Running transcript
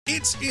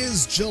It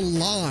is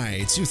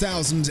July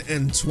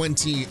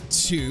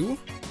 2022,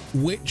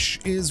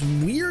 which is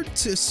weird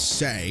to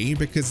say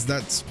because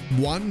that's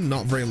one,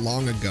 not very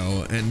long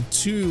ago, and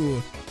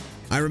two,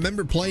 I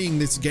remember playing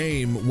this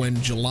game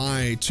when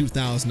July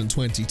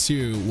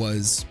 2022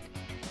 was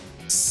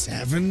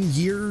 7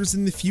 years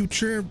in the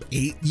future,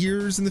 8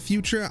 years in the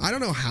future. I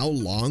don't know how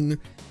long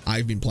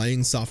I've been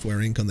playing Software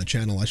Inc. on the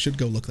channel. I should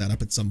go look that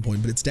up at some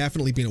point, but it's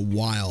definitely been a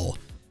while.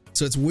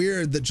 So it's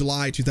weird that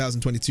July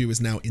 2022 is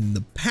now in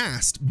the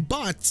past,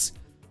 but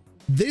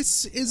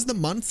this is the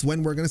month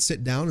when we're going to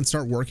sit down and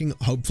start working,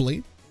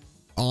 hopefully,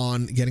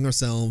 on getting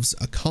ourselves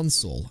a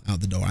console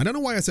out the door. I don't know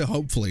why I say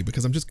hopefully,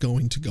 because I'm just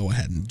going to go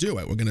ahead and do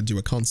it. We're going to do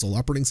a console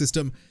operating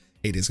system.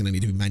 It is going to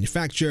need to be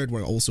manufactured.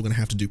 We're also going to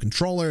have to do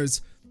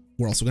controllers.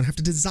 We're also going to have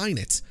to design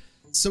it.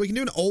 So we can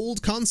do an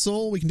old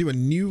console. We can do a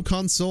new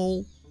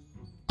console.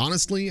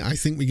 Honestly, I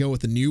think we go with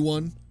the new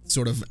one,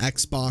 sort of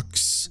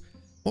Xbox.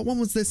 What one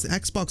was this?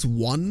 Xbox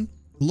One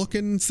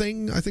looking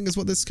thing, I think is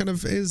what this kind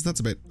of is.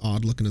 That's a bit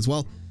odd looking as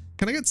well.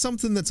 Can I get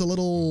something that's a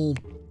little,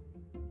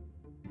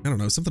 I don't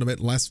know, something a bit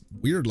less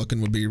weird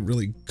looking would be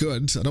really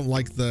good. I don't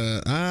like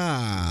the,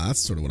 that's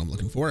sort of what I'm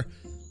looking for.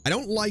 I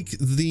don't like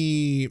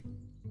the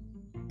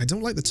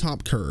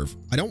top curve.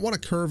 I don't want a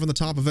curve on the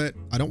top of it.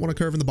 I don't want a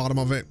curve in the bottom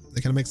of it.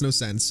 It kind of makes no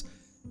sense.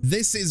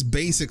 This is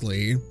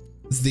basically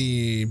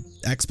the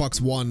Xbox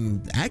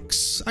One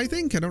X, I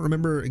think. I don't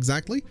remember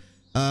exactly.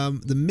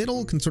 The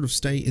middle can sort of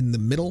stay in the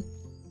middle.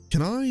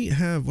 Can I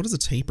have, what does a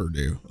taper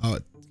do? Oh,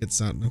 it gets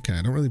out. Okay,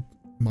 I don't really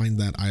mind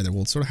that either.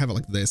 We'll sort of have it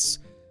like this.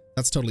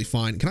 That's totally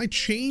fine. Can I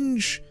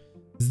change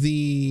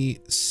the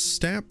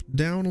step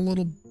down a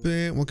little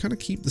bit? We'll kind of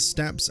keep the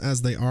steps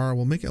as they are.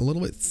 We'll make it a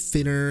little bit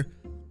thinner.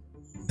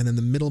 And then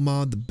the middle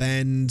mod, the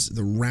bend,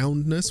 the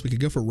roundness. We could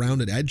go for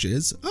rounded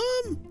edges.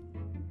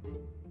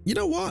 You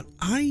know what?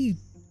 I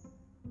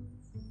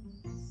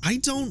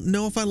don't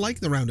know if I like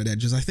the rounded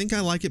edges. I think I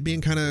like it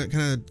being kind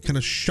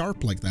of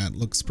sharp like that.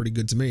 Looks pretty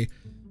good to me.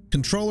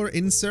 Controller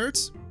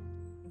insert.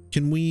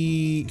 Can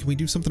we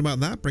do something about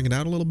that? Bring it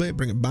out a little bit,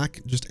 bring it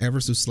back just ever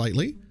so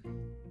slightly.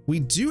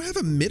 We do have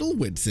a middle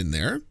width in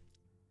there,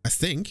 I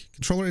think.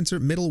 Controller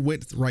insert, middle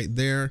width right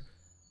there.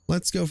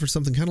 Let's go for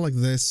something kind of like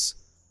this.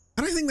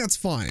 And I think that's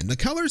fine. The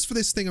colors for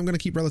this thing I'm going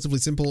to keep relatively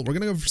simple. We're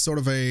going to go for sort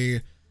of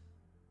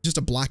just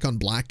a black on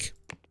black.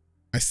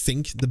 I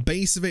think the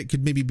base of it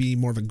could maybe be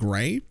more of a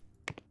gray.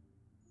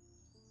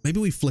 Maybe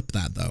we flip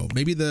that though.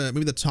 Maybe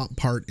the top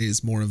part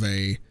is more of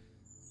a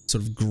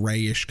sort of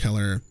grayish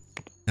color,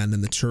 and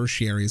then the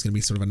tertiary is going to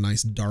be sort of a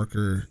nice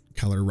darker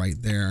color right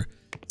there.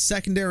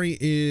 Secondary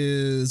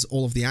is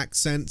all of the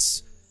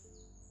accents.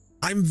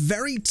 I'm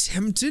very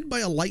tempted by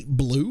a light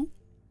blue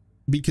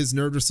because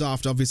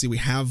Nerdrosoft, obviously we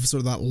have sort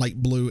of that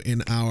light blue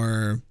in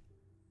a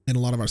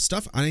lot of our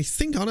stuff. And I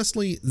think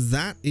honestly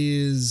that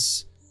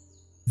is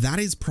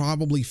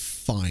probably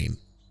fine.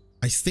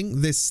 I think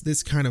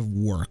this kind of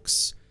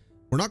works.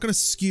 We're not going to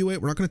skew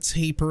it. We're not going to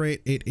taper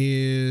it.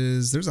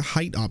 There's a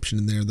height option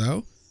in there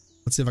though.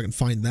 Let's see if I can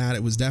find that.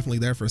 It was definitely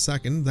there for a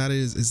second.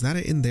 Is that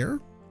it in there?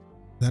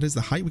 That is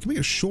the height. We can make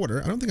it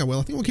shorter. I don't think I will.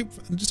 I think we'll keep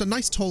just a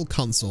nice tall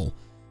console.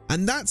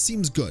 And that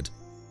seems good.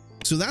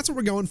 So that's what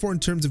we're going for in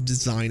terms of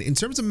design. In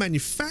terms of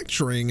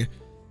manufacturing,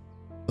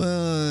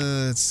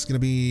 it's going to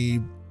be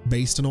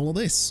based on all of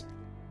this.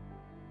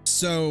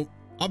 So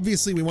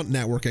obviously we want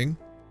networking.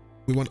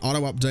 We want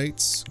auto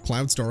updates,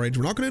 cloud storage.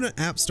 We're not going to do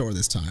an app store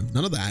this time.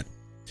 None of that.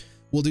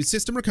 We'll do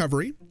system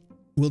recovery.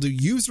 We'll do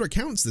user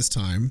accounts this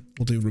time.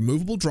 We'll do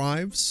removable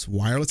drives,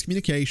 wireless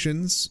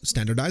communications,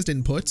 standardized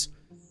input.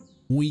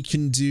 We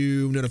can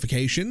do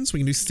notifications.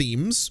 We can do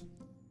themes.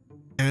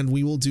 And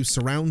we will do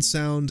surround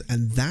sound.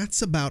 And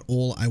that's about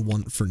all I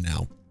want for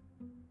now.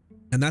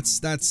 And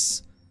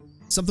that's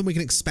something we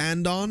can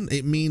expand on.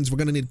 It means we're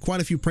going to need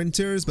quite a few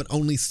printers, but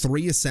only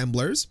 3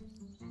 assemblers,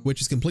 which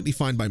is completely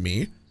fine by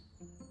me.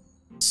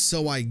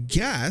 So I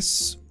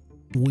guess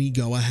we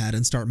go ahead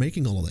and start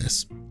making all of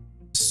this.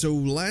 So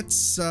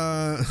let's,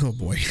 oh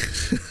boy,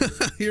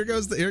 here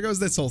goes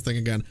this whole thing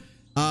again.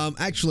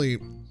 Actually,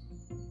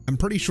 I'm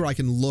pretty sure I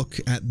can look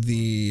at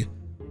the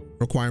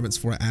requirements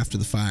for it after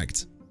the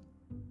fact.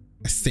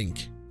 I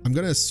think. I'm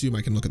going to assume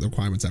I can look at the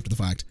requirements after the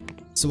fact.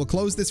 So we'll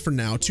close this for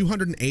now.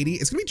 280.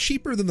 It's going to be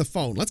cheaper than the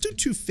phone. Let's do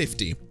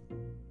 250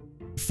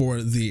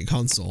 for the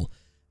console.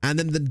 And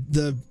then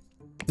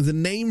the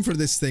name for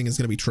this thing is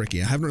going to be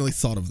tricky. I haven't really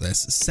thought of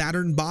this.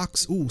 Saturn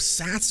box. Ooh,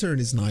 Saturn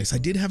is nice. I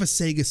did have a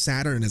Sega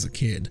Saturn as a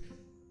kid.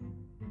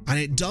 And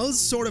it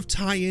does sort of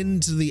tie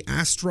into the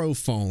Astro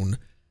phone.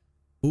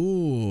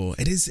 Ooh,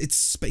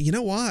 it's, you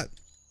know what?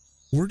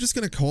 We're just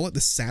going to call it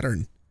the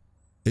Saturn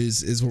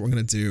is what we're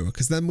going to do.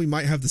 Because then we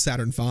might have the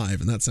Saturn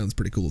 5 and that sounds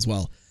pretty cool as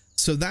well.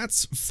 So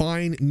that's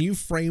fine. New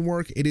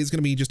framework. It is going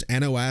to be just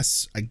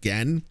NOS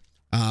again.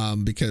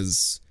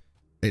 Because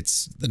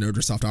it's the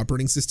Nerdrosoft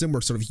operating system.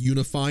 We're sort of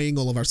unifying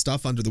all of our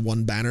stuff under the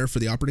one banner for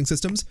the operating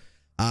systems.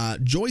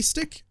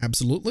 Joystick,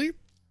 absolutely.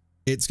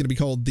 It's going to be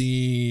called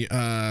the,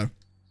 oh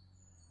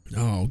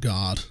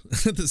God,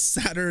 the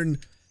Saturn,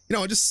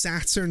 just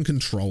Saturn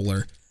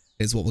controller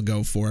is what we'll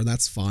go for.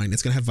 That's fine.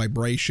 It's going to have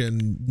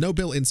vibration, no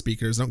built-in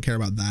speakers. Don't care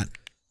about that.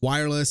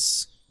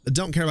 Wireless,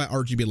 don't care about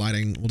RGB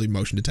lighting. We'll do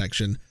motion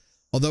detection.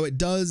 Although it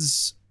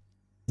does,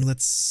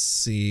 let's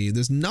see.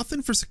 There's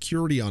nothing for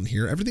security on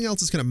here. Everything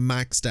else is kind of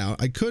maxed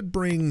out. I could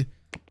bring,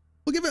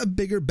 we'll give it a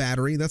bigger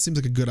battery. That seems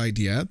like a good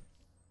idea.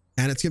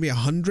 And it's going to be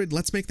 100.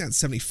 Let's make that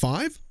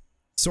 75.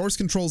 Source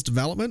controls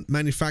development.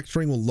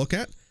 Manufacturing we'll look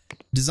at.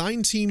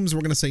 Design teams,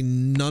 we're going to say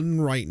none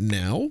right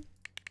now,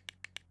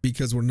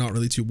 because we're not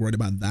really too worried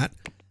about that.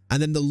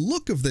 And then the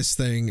look of this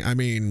thing, I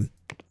mean,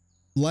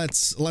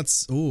 let's,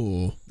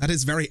 ooh, that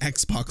is very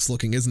Xbox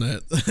looking, isn't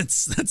it?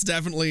 That's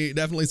definitely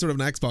sort of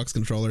an Xbox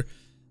controller.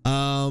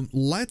 Can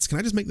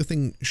I just make the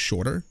thing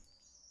shorter?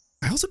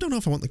 I also don't know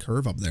if I want the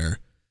curve up there.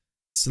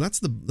 So that's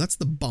the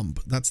bump.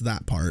 That's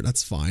that part.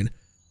 That's fine.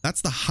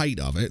 That's the height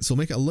of it. So we'll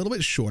make it a little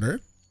bit shorter.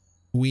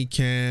 We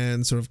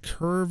can sort of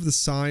curve the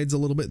sides a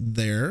little bit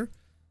there.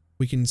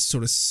 We can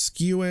sort of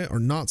skew it or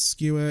not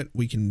skew it.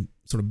 We can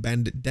sort of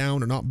bend it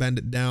down or not bend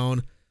it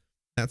down.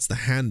 That's the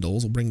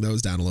handles. We'll bring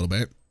those down a little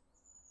bit.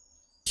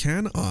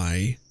 Can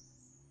I,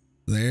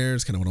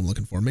 there's kind of what I'm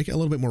looking for. Make it a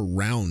little bit more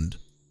round.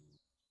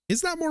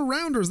 Is that more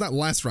round or is that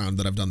less round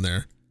that I've done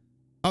there?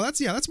 Oh,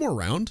 that's more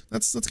round.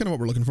 That's kind of what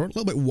we're looking for. A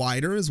little bit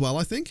wider as well,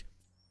 I think.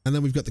 And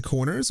then we've got the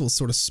corners. We'll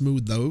sort of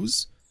smooth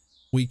those.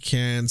 We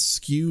can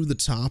skew the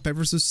top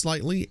ever so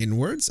slightly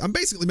inwards. I'm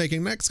basically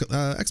making an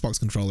Xbox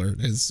controller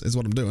is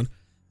what I'm doing.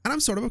 And I'm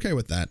sort of okay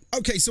with that.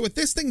 Okay, so with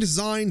this thing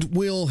designed,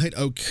 we'll hit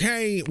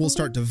okay. We'll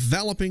start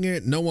developing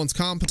it. No one's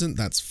competent.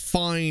 That's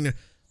fine.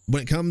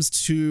 When it comes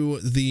to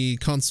the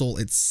console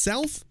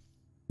itself,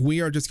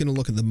 we are just going to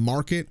look at the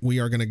market. We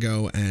are going to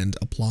go and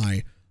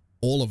apply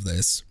all of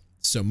this.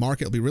 So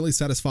market will be really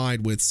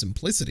satisfied with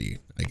simplicity,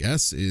 I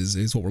guess,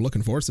 is what we're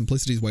looking for.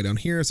 Simplicity is way down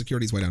here.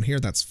 Security is way down here.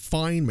 That's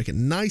fine. Make it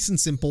nice and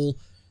simple,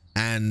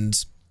 and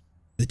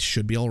it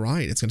should be all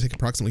right. It's going to take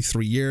approximately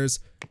 3 years.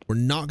 We're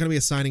not going to be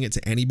assigning it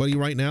to anybody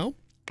right now,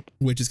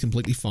 which is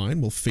completely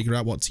fine. We'll figure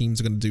out what teams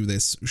are going to do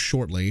this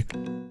shortly,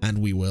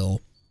 and we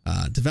will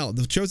develop.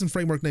 The chosen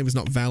framework name is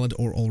not valid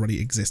or already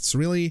exists.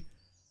 Really?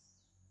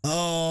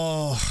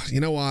 Oh,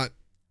 you know what?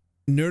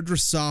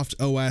 Nerdrosoft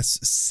OS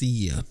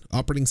C,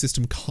 operating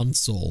system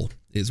console,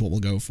 is what we'll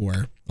go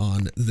for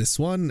on this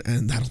one,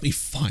 and that'll be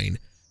fine.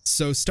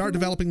 So start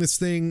developing this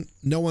thing.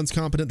 No one's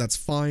competent. That's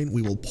fine.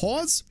 We will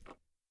pause.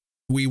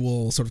 We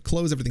will sort of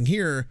close everything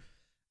here.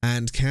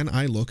 And can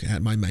I look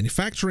at my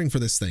manufacturing for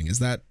this thing? Is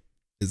that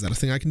a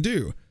thing I can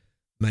do?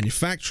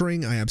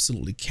 Manufacturing, I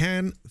absolutely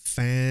can.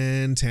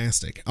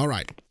 Fantastic. All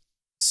right.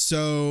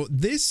 So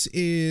this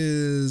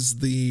is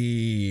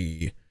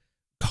the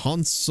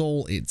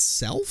console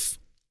itself.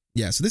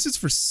 Yeah, so this is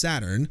for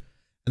Saturn,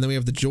 and then we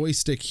have the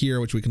joystick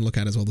here, which we can look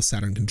at as well, the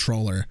Saturn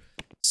controller.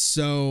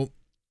 So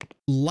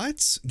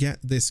let's get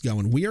this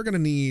going. We are going to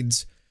need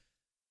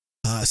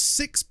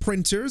 6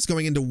 printers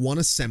going into 1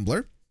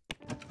 assembler.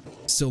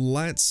 So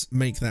let's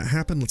make that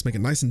happen. Let's make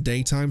it nice and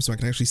daytime so I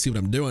can actually see what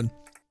I'm doing.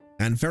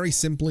 And very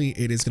simply,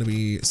 it is going to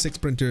be 6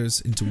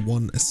 printers into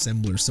 1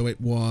 assembler. So it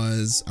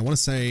was, I want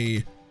to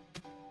say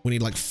we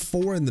need like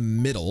 4 in the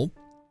middle.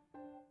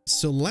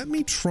 So let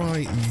me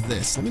try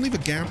this. Let me leave a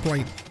gap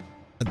right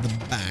at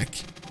the back,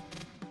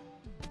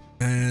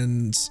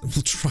 and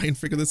we'll try and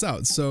figure this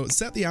out. So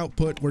set the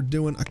output. We're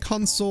doing a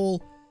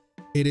console.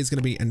 It is going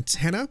to be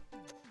antenna.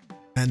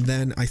 And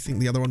then I think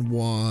the other one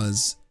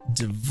was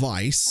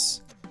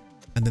device.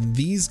 And then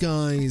these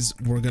guys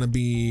were going to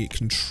be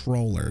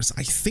controllers.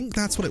 I think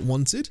that's what it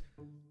wanted.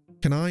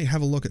 Can I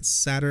have a look at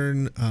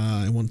Saturn?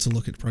 I want to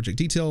look at project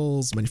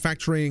details,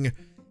 manufacturing.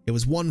 It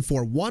was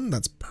 141.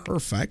 That's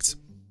perfect.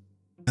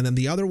 And then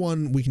the other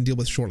one we can deal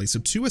with shortly. So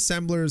 2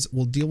 assemblers,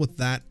 we'll deal with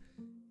that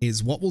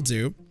is what we'll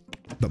do.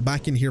 But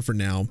back in here for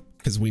now,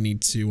 because we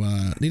need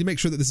to make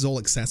sure that this is all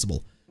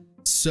accessible.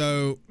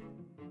 So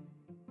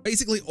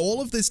basically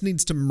all of this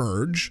needs to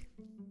merge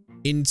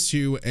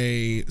into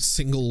a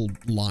single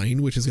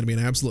line, which is going to be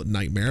an absolute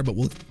nightmare, but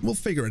we'll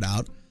figure it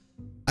out.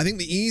 I think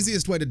the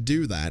easiest way to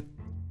do that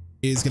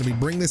is going to be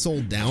bring this all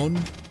down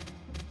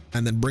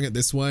and then bring it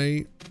this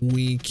way.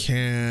 We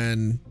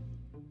can...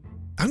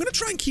 I'm going to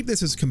try and keep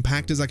this as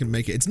compact as I can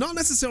make it. It's not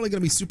necessarily going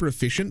to be super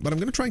efficient, but I'm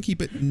going to try and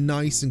keep it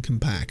nice and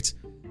compact.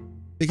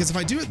 Because if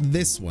I do it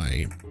this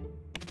way,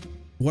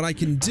 what I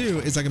can do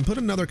is I can put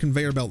another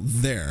conveyor belt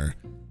there,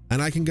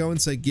 and I can go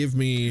and say, give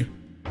me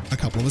a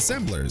couple of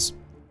assemblers.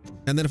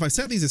 And then if I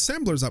set these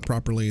assemblers up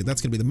properly, that's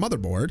going to be the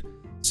motherboard.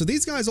 So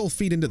these guys all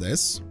feed into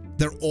this.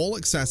 They're all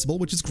accessible,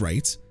 which is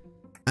great.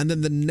 And then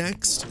the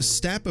next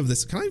step of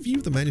this, can I view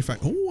the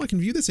manufacturer? Oh, I can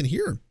view this in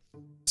here.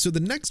 So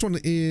the next one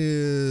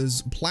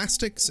is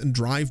plastics and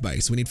drive bay.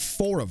 So we need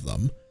 4 of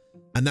them,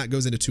 and that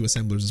goes into 2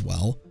 assemblers as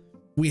well.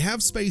 We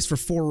have space for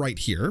 4 right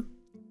here.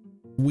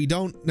 We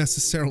don't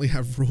necessarily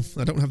have room.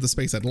 I don't have the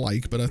space I'd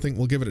like, but I think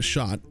we'll give it a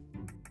shot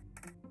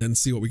and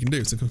see what we can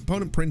do. So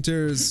component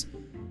printers,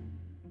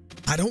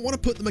 I don't want to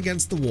put them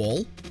against the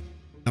wall.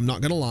 I'm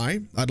not going to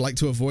lie. I'd like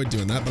to avoid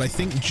doing that, but I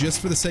think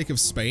just for the sake of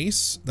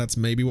space, that's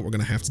maybe what we're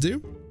going to have to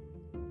do.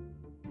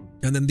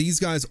 And then these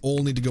guys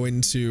all need to go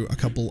into a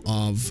couple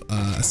of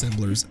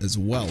assemblers as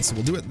well. So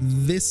we'll do it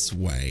this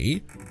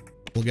way.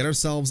 We'll get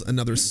ourselves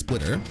another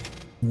splitter,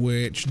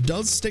 which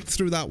does stick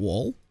through that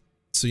wall.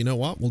 So you know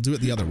what? We'll do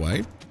it the other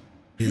way,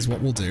 is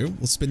what we'll do.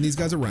 We'll spin these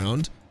guys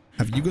around,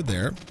 have you go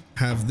there,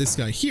 have this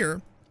guy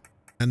here,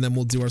 and then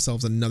we'll do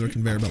ourselves another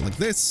conveyor belt like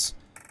this.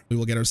 We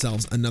will get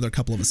ourselves another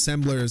couple of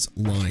assemblers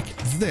like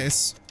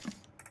this.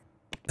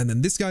 And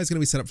then this guy's going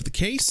to be set up for the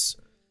case.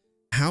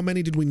 How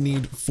many did we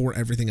need for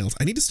everything else?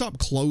 I need to stop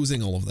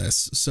closing all of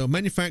this. So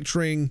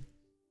manufacturing,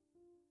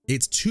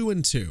 it's 2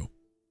 and 2.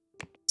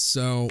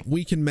 So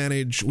we can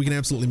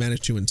absolutely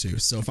manage 2 and 2.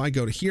 So if I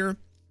go to here,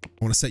 I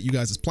want to set you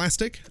guys as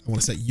plastic. I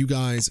want to set you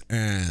guys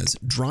as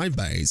drive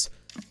bays.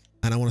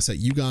 And I want to set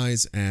you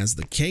guys as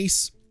the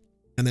case.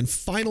 And then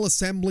final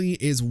assembly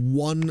is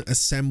 1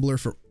 assembler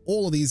for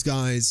all of these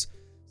guys.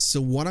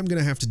 So what I'm going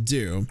to have to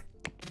do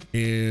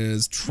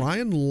is try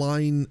and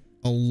line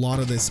a lot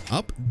of this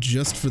up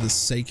just for the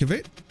sake of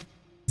it.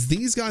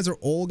 These guys are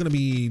all going to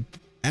be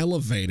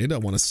elevated, I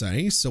want to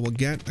say. So we'll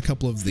get a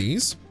couple of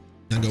these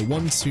and go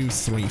 1, 2,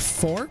 3,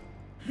 4.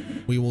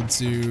 We will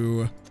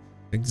do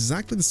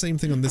exactly the same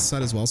thing on this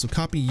side as well. So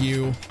copy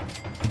you,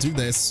 we'll do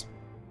this.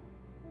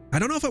 I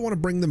don't know if I want to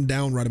bring them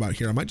down right about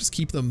here. I might just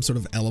keep them sort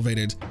of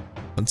elevated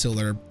until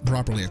they're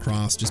properly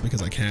across just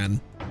because I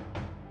can.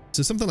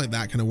 So something like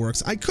that kind of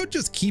works. I could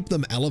just keep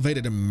them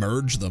elevated and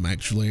merge them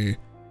actually.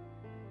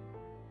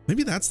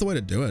 Maybe that's the way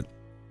to do it.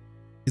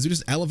 Is we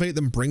just elevate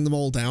them, bring them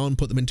all down,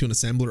 put them into an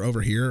assembler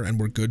over here, and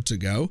we're good to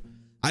go.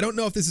 I don't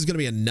know if this is going to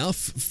be enough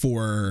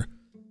for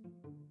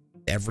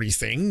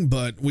everything,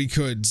 but we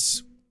can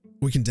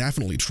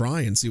definitely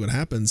try and see what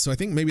happens. So I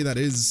think maybe that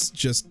is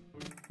just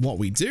what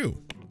we do.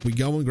 We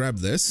go and grab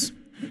this,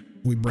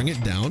 we bring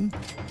it down,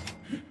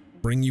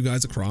 bring you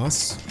guys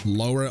across,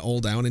 lower it all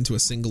down into a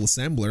single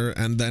assembler,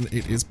 and then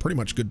it is pretty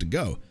much good to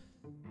go.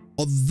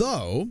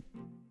 Although,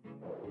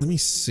 let me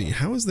see,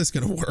 how is this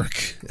going to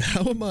work?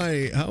 How am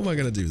I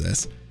going to do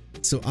this?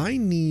 So I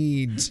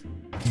need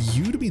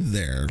you to be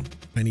there.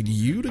 I need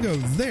you to go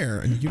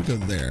there and you to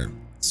go there.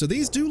 So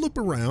these do loop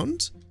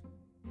around.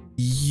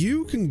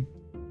 You can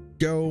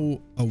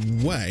go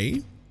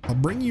away. I'll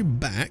bring you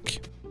back.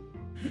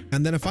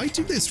 And then if I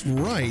do this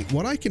right,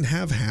 what I can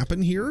have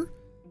happen here,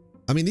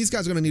 I mean, these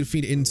guys are going to need to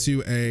feed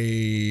into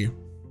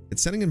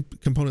it's sending in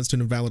components to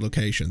an invalid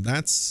location.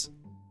 That's,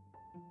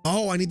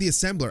 oh, I need the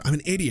assembler. I'm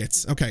an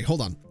idiot. Okay,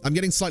 hold on. I'm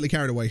getting slightly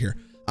carried away here.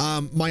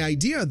 My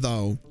idea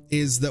though,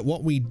 is that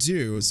what we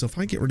do, so if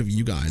I get rid of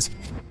you guys,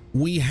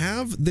 we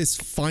have this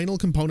final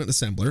component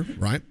assembler,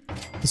 right?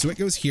 So it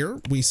goes here.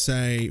 We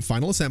say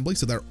final assembly.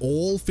 So they're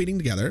all feeding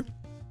together.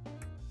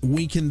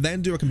 We can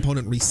then do a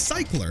component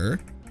recycler.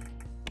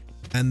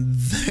 And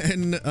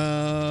then,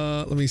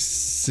 let me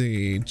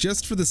see,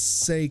 just for the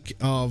sake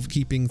of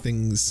keeping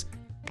things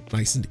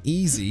nice and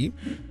easy,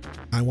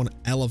 I want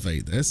to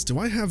elevate this. Do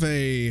I have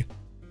I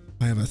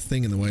have a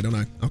thing in the way, don't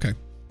I? Okay.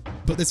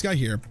 Put this guy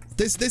here.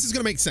 This is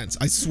going to make sense.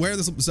 I swear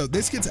this. So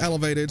this gets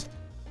elevated.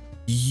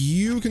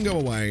 You can go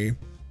away.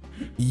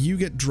 You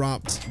get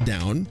dropped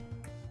down.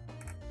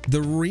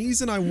 The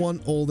reason I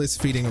want all this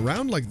feeding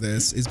around like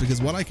this is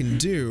because what I can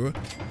do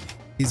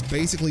is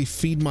basically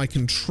feed my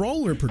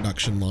controller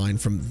production line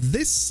from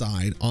this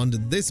side onto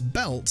this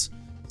belt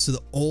so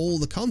that all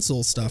the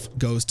console stuff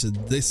goes to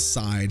this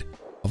side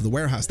of the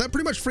warehouse. That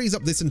pretty much frees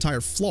up this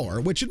entire floor,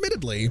 which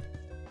admittedly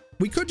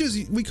we could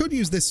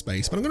use this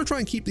space, but I'm going to try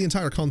and keep the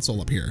entire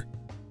console up here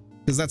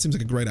because that seems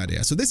like a great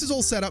idea. So this is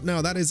all set up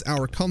now. That is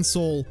our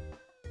console.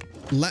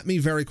 Let me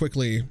very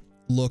quickly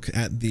look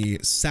at the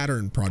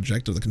Saturn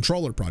project, or the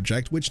controller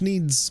project, which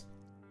needs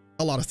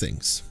a lot of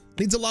things.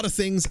 Needs a lot of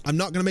things. I'm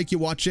not going to make you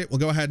watch it. We'll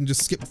go ahead and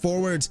just skip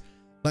forward.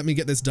 Let me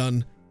get this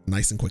done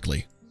nice and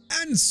quickly.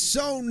 And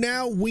so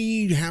now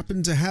we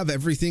happen to have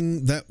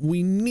everything that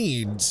we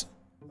need,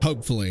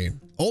 hopefully.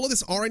 All of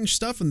this orange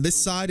stuff on this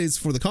side is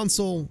for the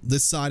console.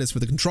 This side is for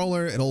the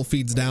controller. It all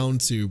feeds down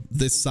to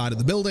this side of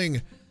the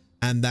building.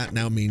 And that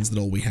now means that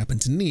all we happen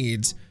to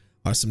need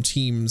are some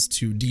teams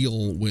to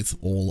deal with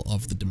all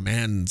of the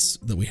demands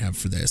that we have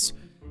for this.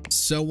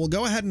 So we'll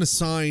go ahead and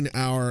assign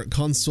our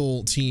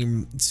console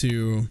team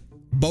to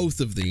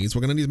both of these.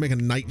 We're going to need to make a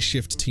night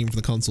shift team for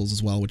the consoles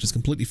as well, which is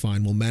completely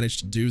fine. We'll manage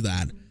to do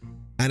that.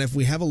 And if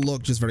we have a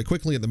look just very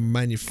quickly at the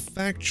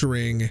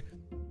manufacturing,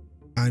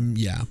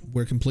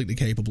 we're completely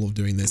capable of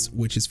doing this,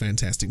 which is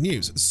fantastic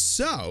news.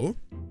 So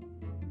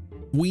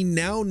we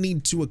now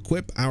need to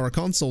equip our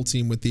console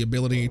team with the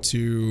ability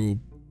to,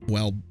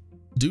 well,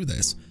 do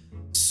this.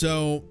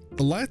 So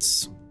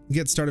let's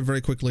get started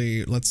very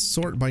quickly. Let's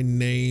sort by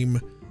name.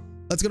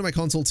 Let's go to my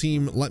console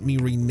team. Let me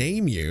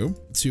rename you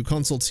to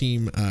console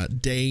team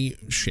day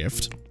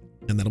shift,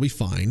 and that'll be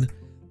fine.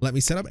 Let me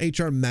set up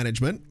HR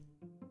management.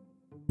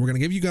 We're going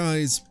to give you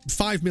guys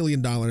 $5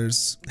 million,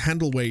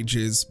 handle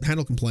wages,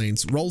 handle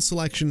complaints. Role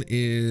selection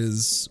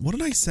is, what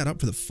did I set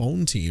up for the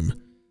phone team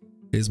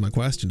is my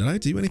question. Did I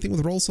do anything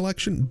with role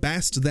selection?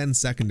 Best, then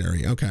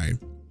secondary. Okay.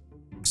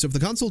 So if the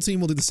console team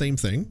will do the same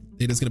thing,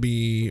 it is going to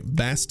be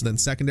best, then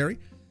secondary.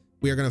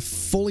 We are going to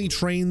fully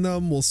train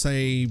them. We'll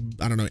say,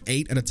 I don't know,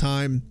 8 at a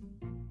time.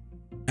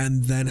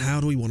 And then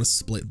how do we want to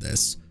split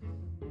this?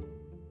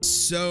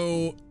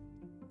 So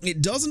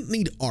it doesn't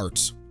need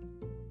art,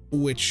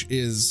 which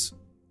is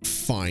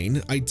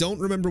fine. I don't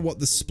remember what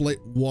the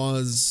split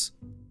was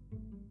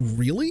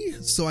really.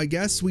 So I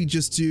guess we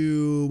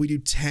do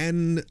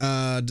 10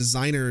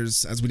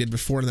 designers as we did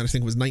before. And then I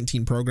think it was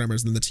 19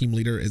 programmers. And then the team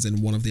leader is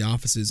in one of the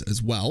offices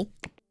as well.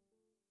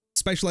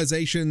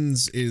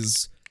 Specializations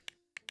is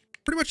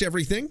pretty much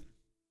everything,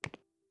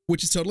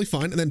 which is totally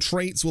fine. And then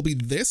traits will be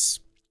this.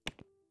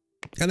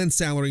 And then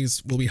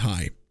salaries will be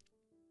high.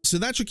 So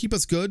that should keep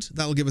us good.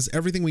 That'll give us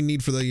everything we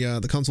need for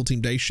the console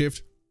team day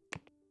shift.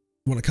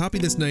 Want to copy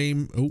this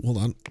name. Oh, hold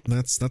on.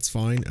 That's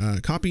fine.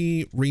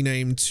 Copy,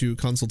 rename to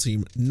console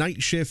team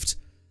night shift,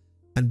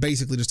 and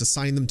basically just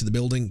assign them to the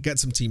building, get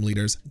some team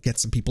leaders, get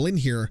some people in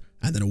here,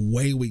 and then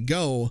away we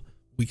go.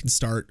 We can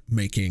start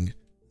making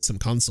some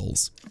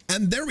consoles.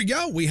 And there we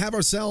go. We have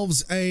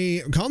ourselves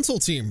a console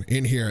team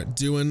in here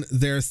doing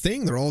their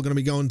thing. They're all going to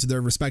be going to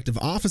their respective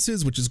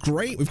offices, which is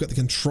great. We've got the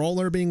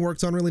controller being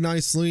worked on really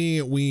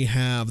nicely. We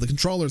have the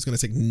controller is going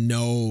to take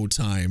no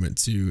time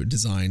to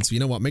design. So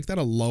you know what? Make that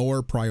a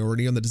lower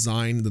priority on the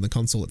design than the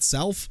console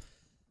itself.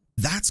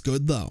 That's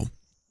good though.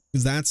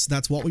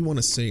 That's what we want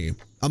to see.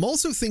 I'm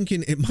also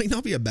thinking it might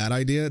not be a bad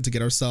idea to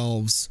get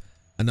ourselves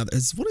another.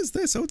 What is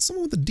this? Oh, it's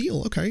someone with a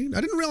deal. Okay. I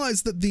didn't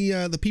realize that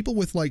the people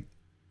with like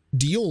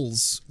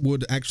deals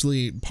would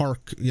actually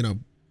park, you know,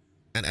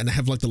 and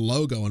have like the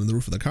logo on the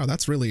roof of the car.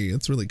 That's really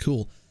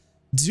cool.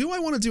 Do I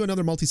want to do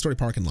another multi-story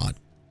parking lot?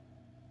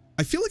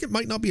 I feel like it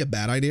might not be a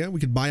bad idea.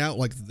 We could buy out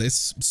like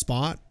this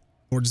spot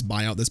or just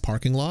buy out this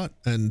parking lot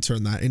and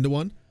turn that into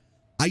one.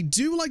 I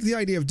do like the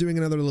idea of doing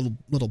another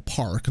little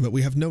park, but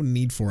we have no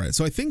need for it.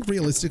 So I think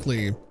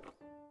realistically,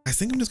 I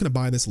think I'm just going to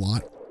buy this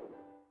lot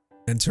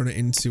and turn it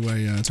into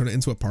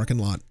a parking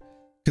lot,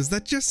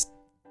 because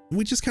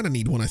we just kind of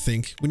need one. I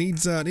think we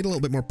need a little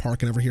bit more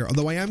parking over here.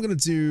 Although I'm gonna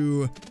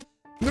do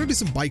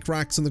some bike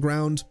racks on the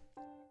ground,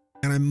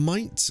 and I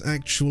might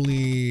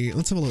actually,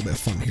 let's have a little bit of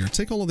fun here.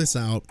 Take all of this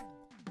out.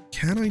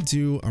 Can I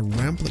do a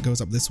ramp that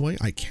goes up this way?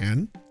 I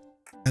can.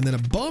 And then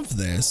above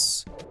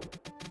this,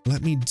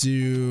 let me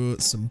do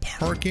some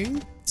parking,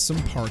 and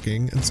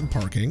some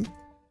parking.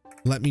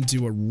 Let me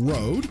do a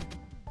road.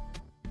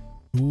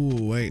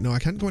 Ooh, wait, no, I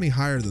can't go any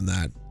higher than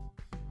that.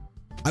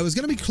 I was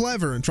going to be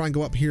clever and try and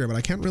go up here, but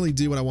I can't really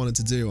do what I wanted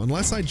to do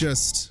unless I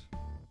just,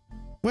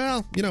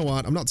 well, you know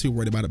what? I'm not too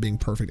worried about it being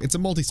perfect. It's a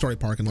multi-story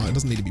parking lot. It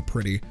doesn't need to be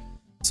pretty.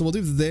 So we'll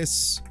do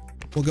this.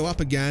 We'll go up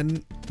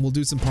again. We'll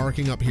do some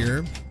parking up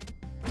here.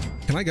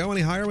 Can I go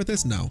any higher with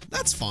this? No,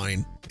 that's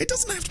fine. It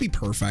doesn't have to be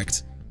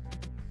perfect.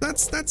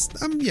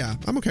 Yeah,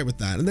 I'm okay with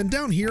that. And then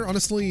down here,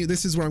 honestly,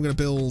 this is where I'm going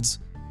to build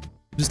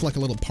just like a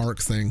little park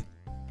thing,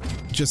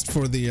 just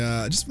for the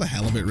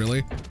hell of it,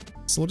 really.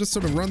 So we'll just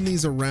sort of run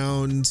these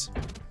around,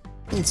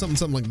 build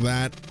something like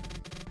that.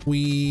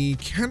 We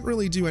can't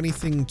really do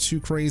anything too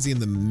crazy in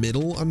the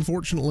middle,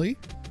 unfortunately.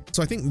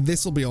 So I think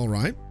this will be all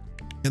right.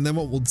 And then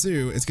what we'll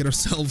do is get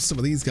ourselves some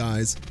of these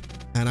guys,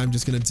 and I'm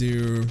just going to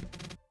do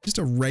just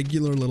a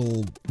regular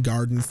little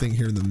garden thing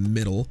here in the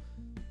middle,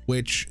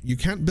 which you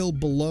can't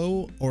build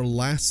below or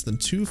less than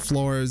 2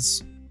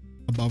 floors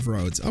above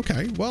roads.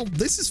 Okay, well,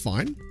 this is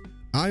fine.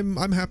 I'm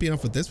happy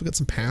enough with this. We got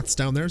some paths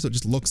down there, so it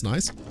just looks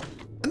nice,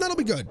 and that'll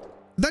be good.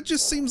 That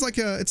just seems like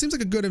a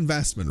good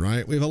investment,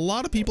 right? We have a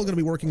lot of people going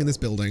to be working in this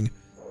building,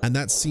 and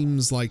that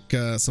seems like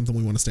something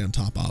we want to stay on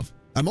top of.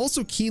 I'm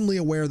also keenly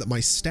aware that my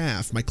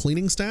staff, my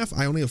cleaning staff,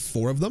 I only have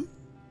 4 of them.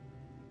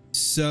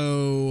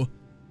 So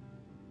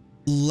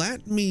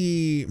let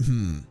me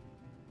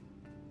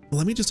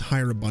just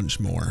hire a bunch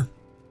more.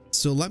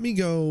 So let me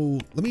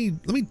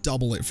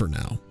double it for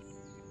now.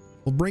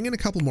 We'll bring in a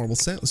couple more. We'll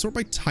sort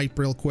by type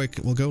real quick.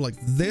 We'll go like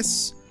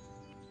this.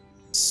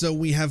 So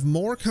we have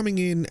more coming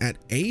in at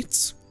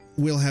 8.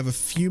 We'll have a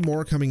few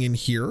more coming in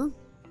here.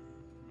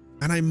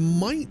 And I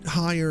might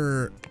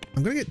hire,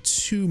 I'm going to get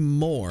 2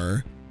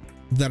 more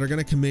that are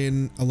going to come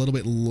in a little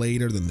bit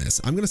later than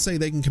this. I'm going to say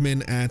they can come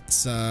in at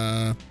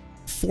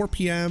 4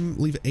 p.m.,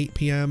 leave at 8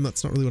 p.m.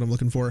 That's not really what I'm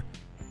looking for.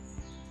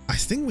 I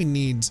think we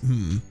need,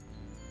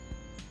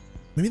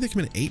 maybe they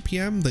come in at 8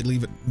 p.m. They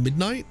leave at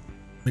midnight.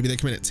 Maybe they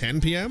come in at 10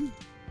 p.m.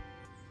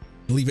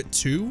 Leave it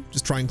 2,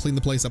 just try and clean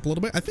the place up a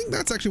little bit. I think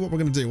that's actually what we're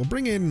going to do. We'll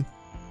bring in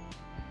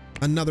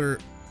another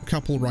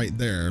couple right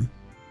there,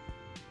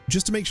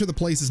 just to make sure the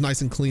place is nice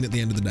and clean at the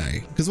end of the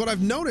day. Because what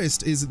I've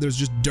noticed is that there's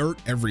just dirt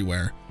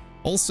everywhere.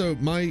 Also,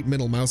 my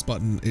middle mouse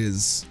button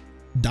is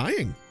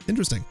dying.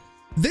 Interesting.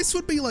 This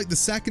would be like the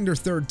 2nd or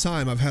 3rd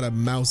time I've had a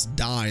mouse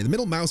die, the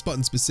middle mouse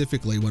button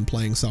specifically, when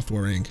playing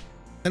Software Inc.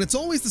 And it's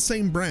always the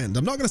same brand.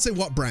 I'm not going to say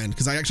what brand,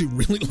 because I actually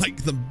really like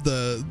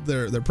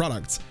their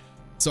products.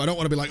 So I don't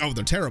want to be like, oh,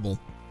 they're terrible.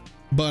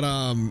 But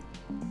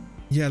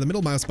yeah, the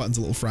middle mouse button's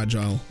a little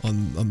fragile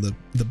on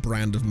the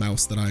brand of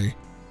mouse that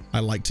I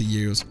like to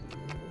use.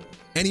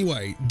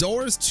 Anyway,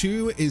 Doors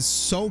 2 is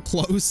so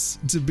close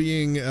to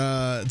being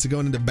to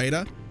going into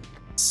beta.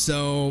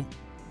 So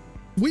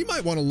we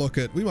might want to look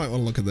at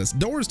this.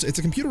 Doors, it's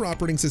a computer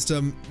operating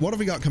system. What have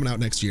we got coming out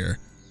next year?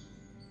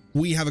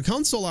 We have a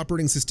console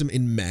operating system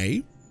in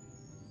May.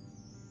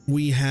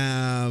 We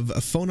have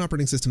a phone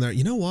operating system there.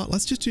 You know what?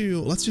 Let's do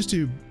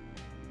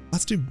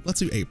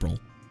April.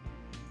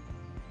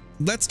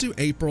 Let's do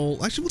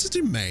April. Actually, we'll just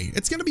do May.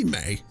 It's going to be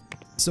May.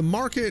 So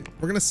market,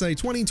 we're going to say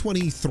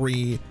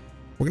 2023.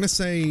 We're going to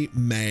say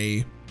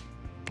May.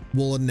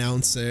 We'll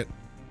announce it.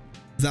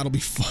 That'll be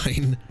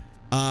fine.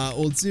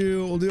 We'll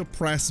do a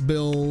press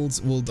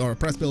build. Or a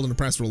press build and a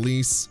press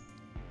release.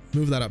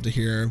 Move that up to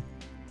here.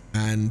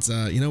 And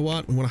you know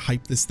what? We want to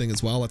hype this thing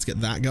as well. Let's get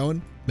that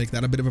going. Make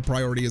that a bit of a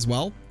priority as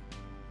well.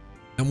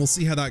 And we'll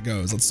see how that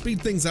goes. Let's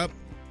speed things up.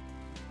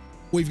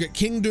 We've got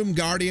Kingdom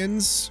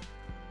Guardians.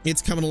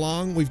 It's coming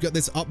along. We've got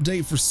this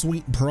update for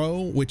Suite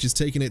Pro, which is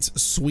taking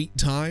its sweet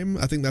time.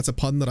 I think that's a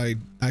pun that I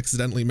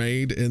accidentally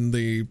made in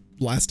the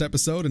last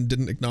episode and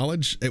didn't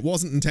acknowledge. It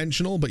wasn't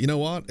intentional, but you know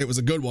what? It was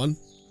a good one.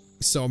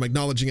 So I'm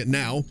acknowledging it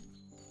now.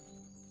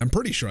 I'm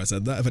pretty sure I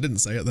said that. If I didn't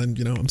say it, then,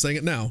 you know, I'm saying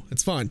it now.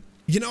 It's fine.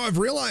 You know, I've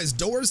realized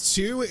Doors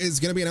 2 is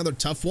going to be another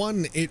tough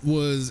one.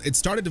 It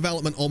started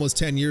development almost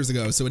 10 years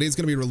ago, so it is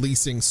going to be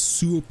releasing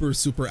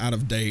super out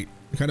of date,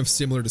 kind of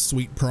similar to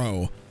Suite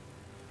Pro.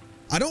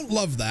 I don't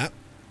love that.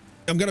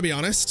 I'm going to be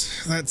honest.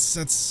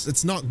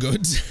 It's not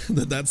good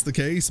that that's the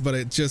case, but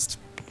it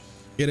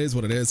is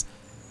what it is.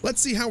 Let's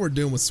see how we're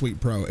doing with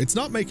Suite Pro. It's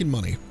not making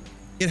money.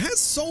 It has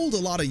sold a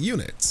lot of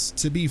units,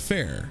 to be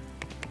fair.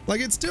 Like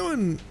it's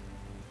doing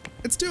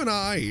all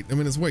right. I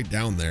mean, it's way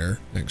down there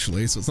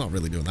actually, so it's not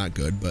really doing that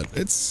good, but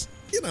it's,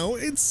 you know,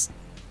 it's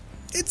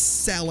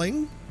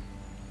selling.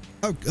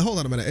 Oh, hold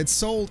on a minute. It's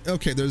sold.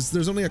 Okay,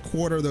 there's only a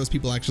quarter of those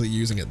people actually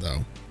using it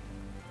though.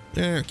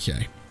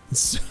 Okay.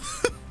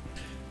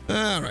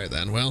 All right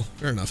then. Well,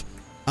 fair enough.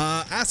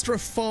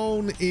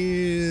 Astrophone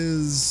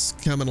is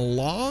coming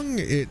along.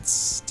 It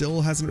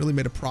still hasn't really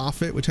made a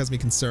profit, which has me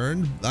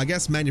concerned. I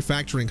guess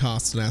manufacturing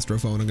costs in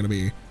Astrophone are going to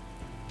be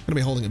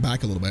holding it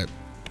back a little bit.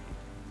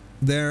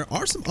 There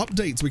are some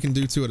updates we can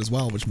do to it as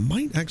well, which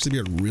might actually be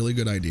a really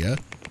good idea.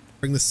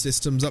 Bring the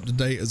systems up to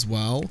date as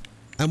well.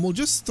 And we'll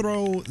just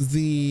throw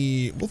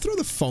the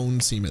phone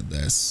team at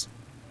this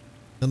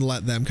and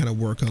let them kind of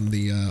work on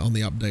the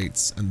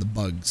updates and the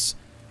bugs.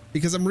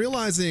 Because I'm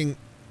realizing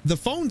the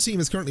phone team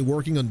is currently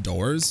working on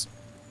Doors.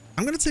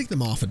 I'm going to take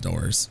them off of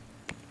Doors.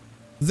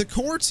 The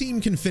core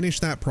team can finish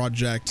that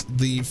project.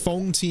 The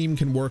phone team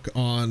can work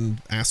on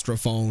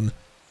Astrophone,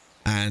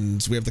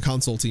 and we have the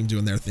console team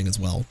doing their thing as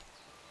well.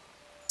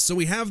 So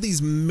we have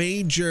these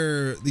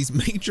major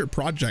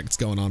projects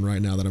going on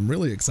right now that I'm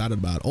really excited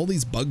about. All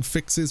these bug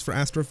fixes for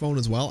Astrophone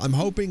as well. I'm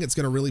hoping it's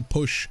going to really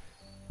push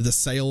the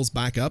sales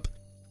back up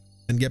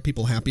and get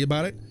people happy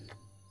about it.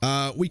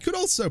 We could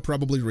also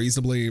probably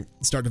reasonably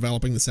start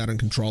developing the Saturn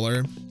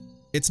controller.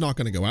 It's not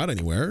going to go out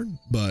anywhere,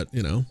 but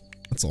you know,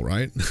 that's all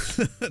right.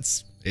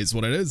 It's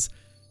what it is.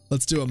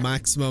 Let's do a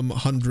maximum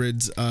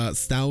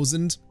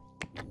 100,000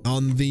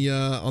 on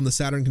the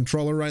Saturn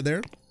controller right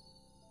there.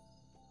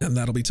 And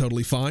that'll be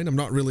totally fine. I'm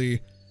not really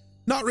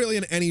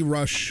in any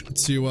rush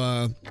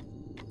to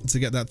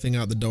get that thing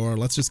out the door.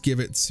 Let's just give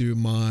it to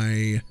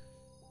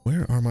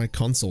where are my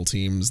console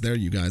teams? There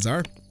you guys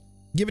are.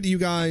 Give it to you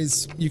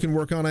guys. You can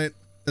work on it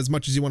as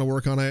much as you want to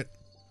work on it.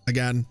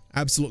 Again,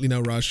 absolutely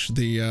no rush.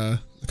 The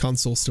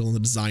console's still in the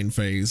design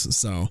phase,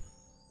 so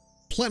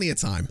plenty of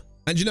time.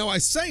 And you know, I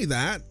say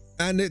that,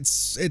 and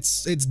it's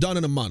done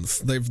in a month.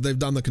 They've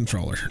done the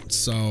controller,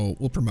 so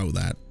we'll promote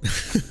that.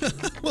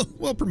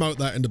 we'll promote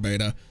that into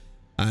beta,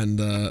 and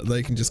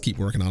they can just keep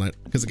working on it.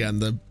 Because again,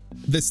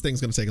 this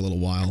thing's gonna take a little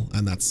while,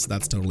 and that's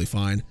totally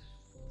fine.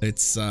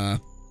 It's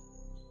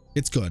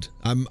good.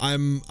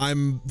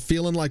 I'm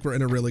feeling like we're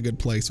in a really good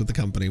place with the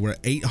company. We're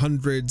at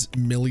 $800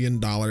 million.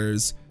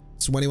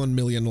 21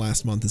 million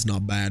last month is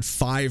not bad.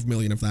 5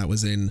 million of that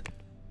was in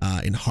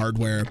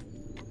hardware,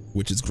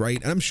 which is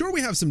great. And I'm sure we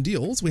have some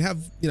deals. We have,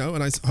 you know, a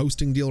nice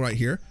hosting deal right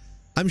here.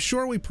 I'm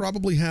sure we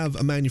probably have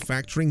a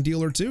manufacturing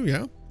deal or two.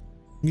 Yeah.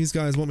 These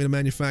guys want me to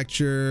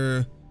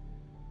manufacture.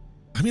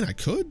 I mean, I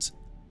could.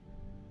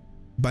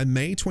 By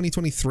May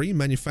 2023,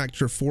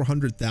 manufacture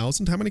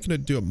 400,000. How many can I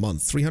do a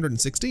month?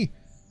 360?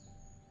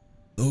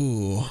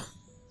 Oh,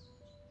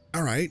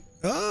 all right.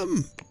 I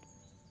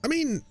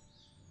mean,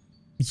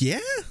 yeah,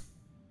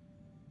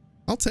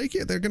 I'll take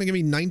it. They're going to give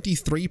me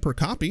 93 per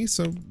copy.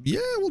 So yeah,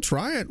 we'll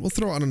try it. We'll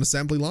throw it on an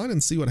assembly line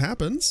and see what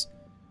happens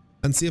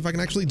and see if I can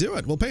actually do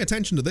it. We'll pay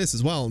attention to this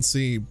as well and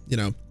see, you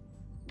know,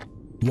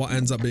 what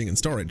ends up being in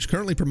storage.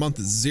 Currently per month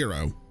is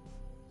 0.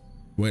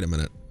 Wait a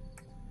minute.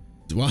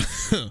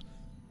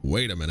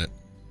 Wait a minute.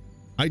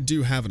 I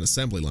do have an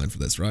assembly line for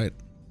this, right?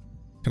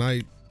 Can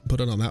I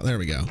put it on that? There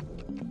we go.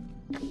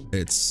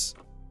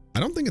 I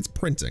don't think it's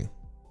printing.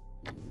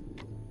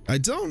 I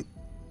don't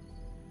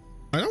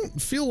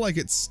feel like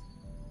it's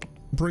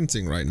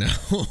printing right now.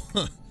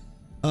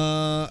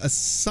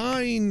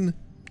 Assign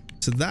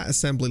to that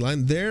assembly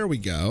line. There we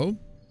go.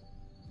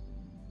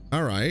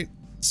 All right.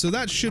 So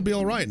that should be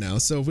all right now.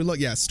 So if we look,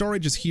 yeah,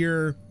 storage is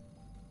here.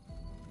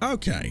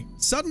 Okay,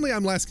 suddenly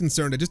I'm less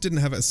concerned. I just didn't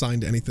have it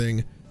assigned to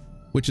anything,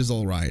 which is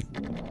all right.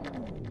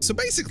 So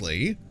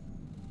basically,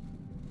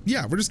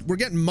 yeah, we're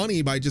getting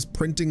money by just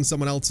printing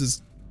someone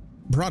else's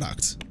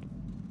product.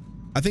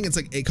 I think it's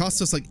like, it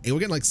costs us like, we're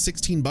getting like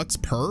 16 bucks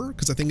per,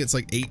 because I think it's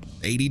like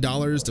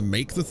 $80 to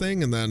make the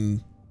thing, and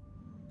then,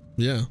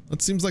 yeah,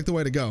 that seems like the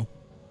way to go.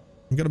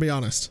 I'm gonna be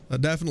honest.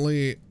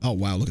 Definitely, oh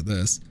wow, look at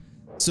this.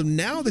 So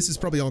now this is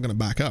probably all gonna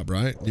back up,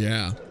 right?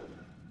 Yeah.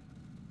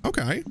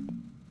 Okay.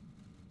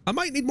 I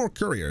might need more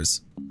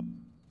couriers,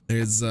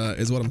 is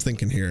what I'm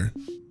thinking here.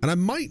 And I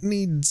might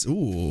need,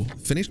 ooh,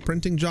 finished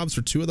printing jobs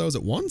for 2 of those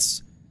at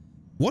once?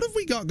 What have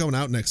we got going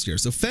out next year?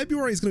 So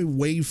February is going to be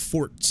wave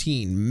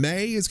 14.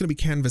 May is going to be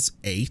canvas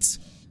 8.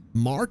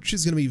 March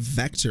is going to be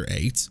vector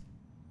 8.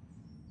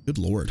 Good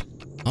lord.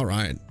 All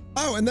right.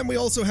 Oh, and then we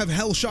also have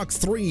Hellshock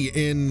 3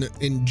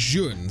 in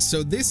June.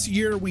 So this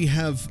year we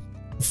have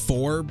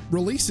 4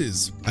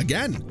 releases.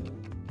 Again,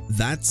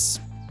 that's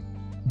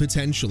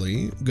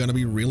potentially going to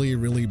be really,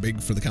 really big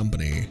for the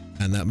company.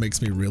 And that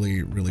makes me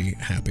really, really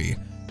happy.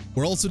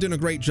 We're also doing a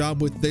great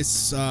job with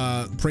this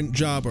print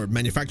job or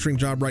manufacturing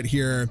job right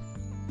here.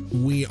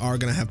 We are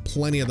going to have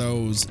plenty of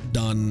those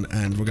done,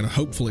 and we're going to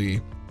hopefully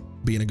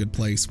be in a good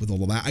place with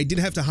all of that. I did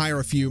have to hire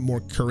a few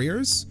more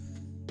couriers.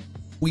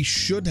 We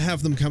should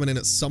have them coming in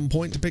at some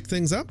point to pick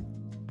things up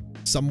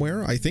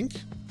somewhere, I think.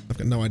 I've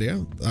got no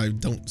idea. I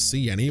don't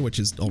see any, which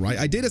is all right.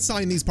 I did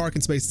assign these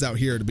parking spaces out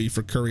here to be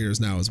for couriers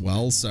now as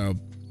well, so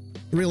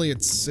really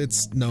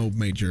it's no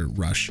major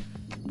rush.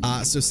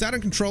 So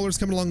Saturn controllers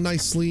coming along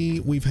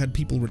nicely. We've had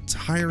people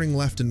retiring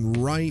left and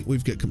right.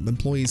 We've got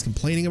employees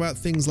complaining about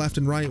things left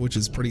and right, which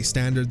is pretty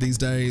standard these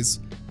days.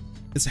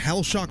 This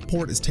Hellshock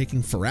port is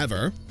taking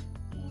forever,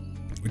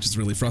 which is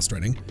really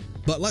frustrating.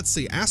 But let's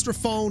see.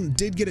 Astrophone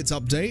did get its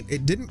update.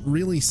 It didn't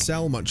really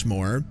sell much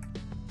more,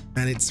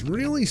 and it's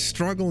really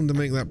struggling to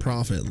make that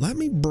profit. Let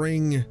me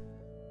bring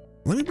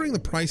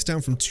the price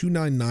down from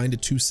 $299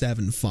 to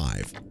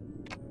 $275.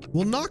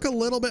 We'll knock a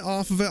little bit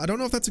off of it. I don't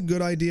know if that's a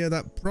good idea.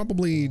 That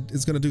probably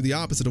is going to do the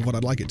opposite of what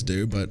I'd like it to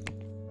do, but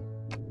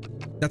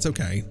that's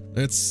okay.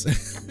 It's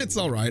it's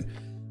all right.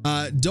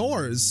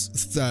 Doors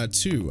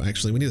 2.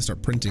 Actually, we need to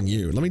start printing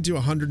you. Let me do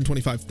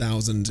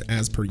 125,000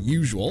 as per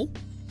usual,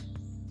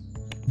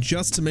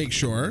 just to make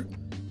sure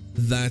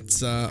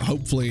that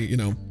hopefully, you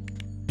know,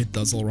 it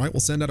does all right. We'll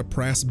send out a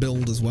press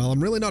build as well.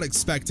 I'm really not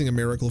expecting a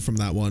miracle from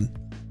that one,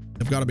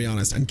 I've got to be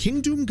honest. And King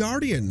Doom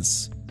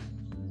Guardians,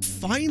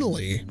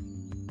 finally.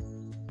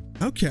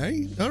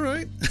 Okay, all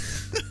right.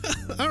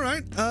 All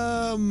right,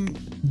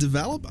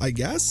 develop, I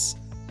guess.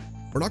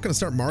 We're not going to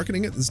start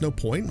marketing it. There's no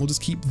point. We'll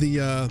just keep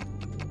the,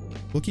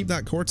 we'll keep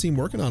that core team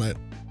working on it,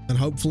 and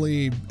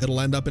hopefully it'll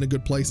end up in a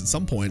good place at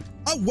some point.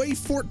 Oh, wave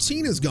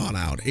 14 has gone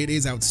out. It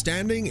is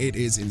outstanding. It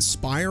is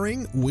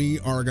inspiring. We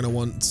are going to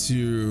want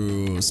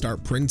to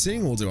start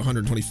printing. We'll do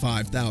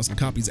 125,000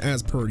 copies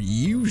as per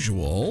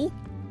usual,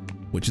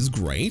 which is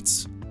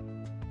great.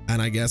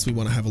 And I guess we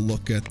want to have a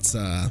look at,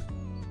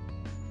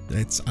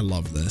 I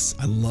love this.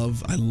 I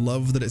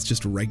love that it's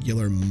just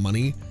regular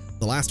money.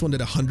 The last one did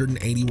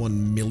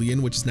 181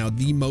 million, which is now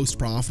the most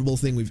profitable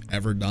thing we've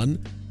ever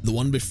done. The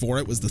one before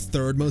it was the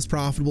 3rd most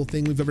profitable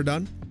thing we've ever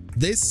done.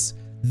 This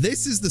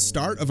is the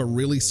start of a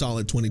really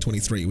solid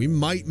 2023. We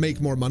might make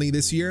more money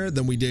this year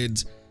than we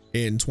did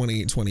in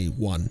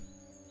 2021.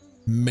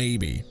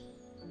 Maybe,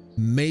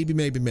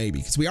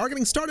 because we are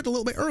getting started a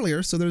little bit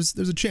earlier, so there's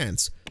a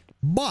chance.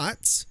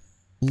 But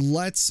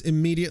let's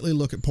immediately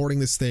look at porting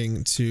this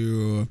thing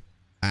to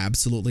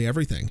absolutely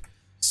everything.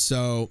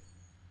 So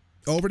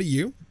over to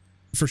you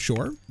for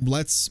sure.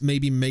 Let's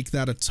maybe make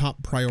that a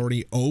top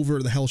priority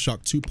over the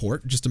Hellshock 2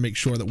 port, just to make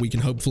sure that we can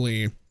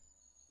hopefully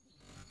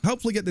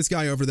get this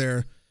guy over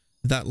there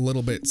that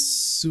little bit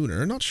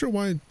sooner. Not sure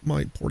why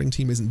my porting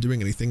team isn't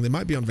doing anything. They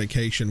might be on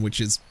vacation, which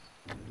is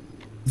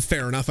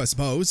fair enough, I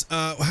suppose.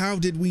 How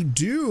did we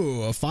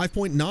do? A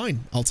 5.9.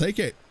 I'll take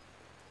it.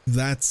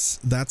 That's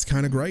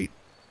kind of great.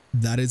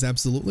 That is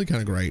absolutely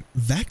kind of great.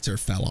 Vector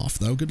fell off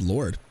though. Good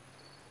lord.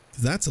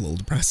 That's a little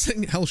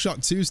depressing.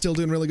 Hellshock 2 still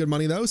doing really good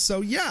money though.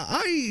 So yeah,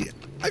 I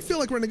feel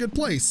like we're in a good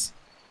place.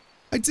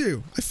 I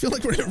do. I feel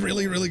like we're in a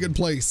really, really good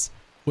place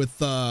with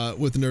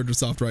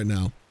Nerdrosoft right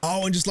now.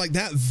 Oh, and just like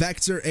that,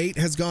 Vector 8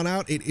 has gone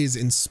out. It is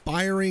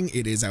inspiring.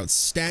 It is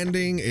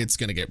outstanding. It's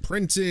going to get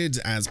printed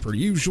as per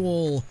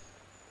usual.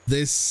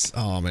 This,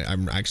 oh man,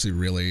 I'm actually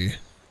really,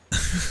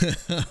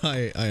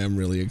 I am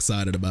really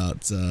excited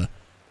about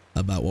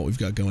what we've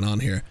got going on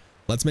here.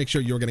 Let's make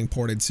sure you're getting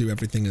ported to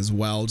everything as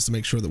well, just to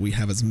make sure that we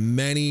have as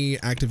many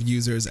active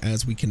users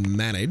as we can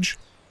manage.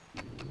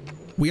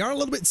 We are a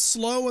little bit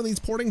slow on these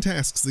porting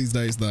tasks these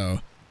days, though.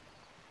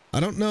 I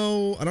don't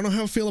know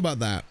how I feel about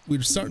that.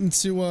 We're starting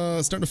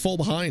to fall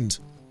behind,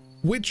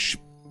 which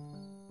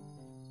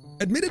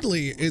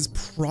admittedly is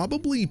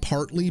probably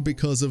partly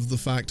because of the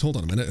fact, hold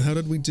on a minute, how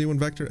did we do in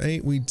Vector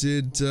 8? We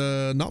did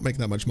not make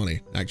that much money,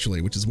 actually,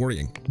 which is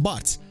worrying.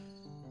 But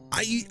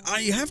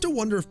I have to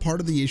wonder if part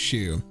of the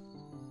issue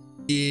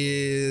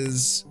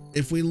is,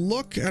 if we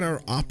look at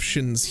our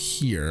options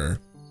here,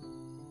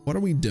 what are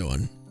we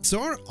doing?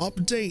 So our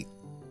update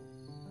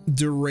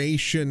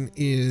duration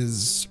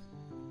is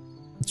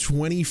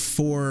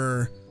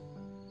 24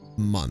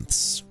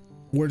 months.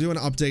 We're doing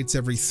updates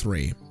every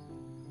 3.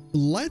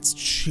 Let's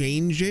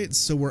change it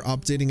so we're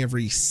updating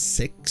every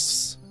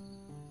 6.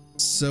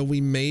 So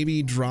we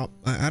maybe drop,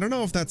 I don't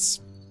know if that's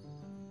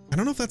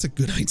a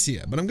good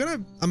idea, but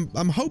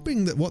I'm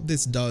hoping that what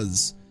this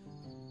does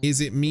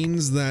is it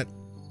means that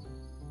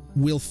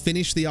we'll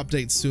finish the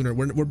update sooner.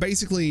 We're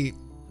basically,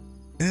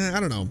 I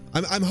don't know.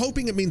 I'm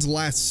hoping it means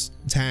less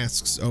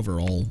tasks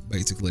overall,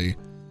 basically,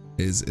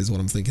 is what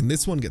I'm thinking.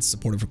 This one gets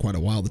supported for quite a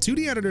while. The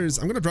 2D editors,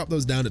 I'm going to drop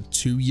those down to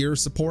 2-year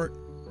support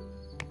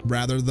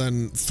rather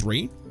than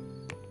 3.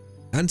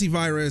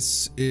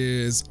 Antivirus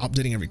is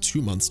updating every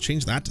 2 months.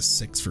 Change that to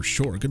 6 for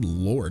sure. Good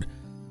Lord.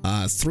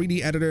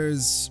 3D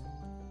editors,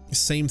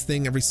 same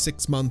thing, every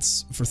 6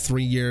 months for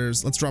 3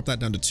 years. Let's drop that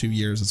down to 2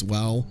 years as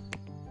well.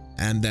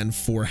 And then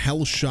for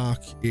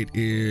Hellshock, it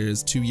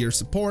is 2-year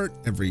support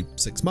every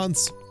 6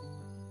 months.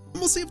 And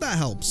we'll see if that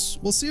helps.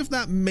 We'll see if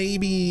that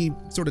maybe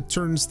sort of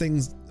turns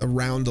things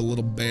around a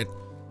little bit.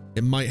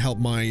 It might help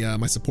my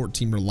my support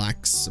team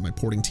relax and my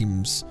porting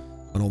teams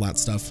and all that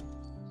stuff.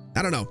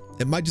 I don't know.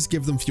 It might just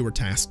give them fewer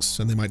tasks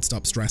and they might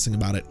stop stressing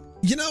about it.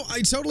 You know,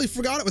 I totally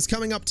forgot it was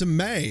coming up to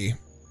May.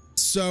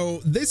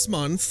 So this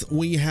month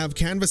we have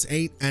Canvas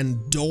 8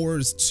 and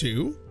Doors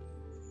 2.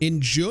 In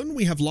June,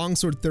 we have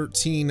Longsword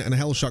 13 and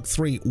Hellshock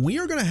 3. We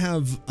are going to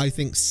have, I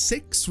think,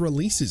 6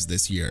 releases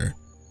this year.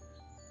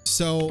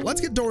 So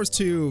let's get Doors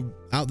 2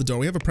 out the door.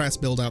 We have a press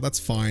build out. That's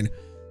fine.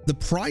 The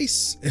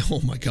price,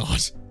 oh my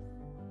God.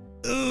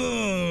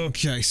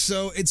 Okay,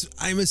 so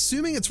I'm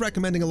assuming it's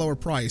recommending a lower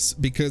price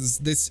because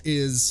this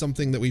is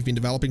something that we've been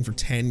developing for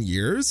 10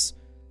 years.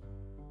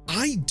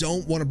 I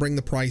don't want to bring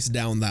the price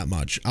down that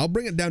much. I'll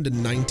bring it down to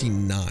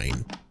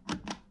 99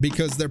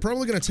 because they're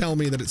probably going to tell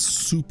me that it's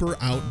super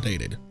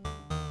outdated.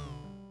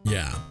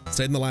 Yeah,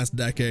 stayed in the last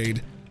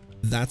decade.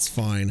 That's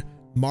fine.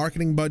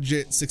 Marketing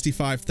budget,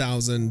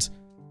 65,000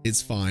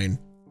 is fine.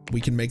 We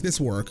can make this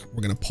work.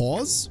 We're going to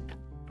pause.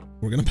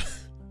 We're going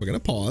to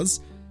pause.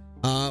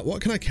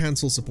 What can I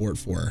cancel support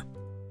for?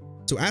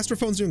 So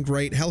Astrophone's doing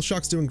great.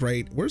 Hellshock's doing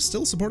great. We're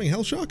still supporting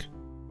Hellshock?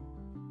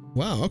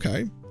 Wow,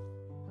 okay.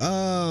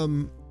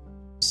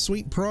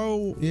 Sweet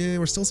Pro, yeah,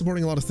 we're still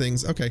supporting a lot of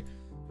things. Okay,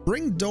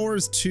 bring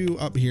Doors 2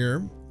 up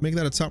here, make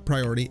that a top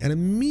priority, and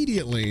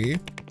immediately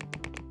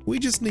we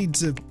need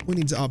to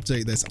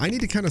update this. I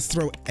need to kind of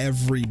throw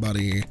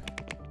everybody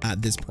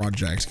at this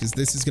project because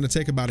this is going to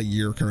take about a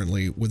year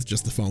currently with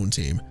just the phone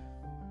team.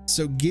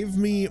 So give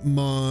me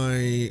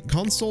my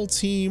console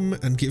team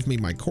and give me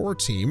my core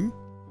team.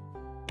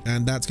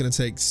 And that's going to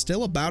take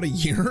still about a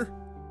year.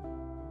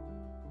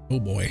 Oh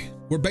boy.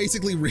 We're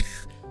basically...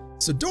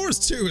 So Doors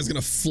 2 is going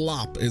to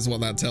flop is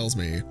what that tells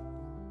me.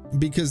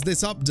 Because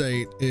this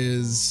update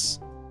is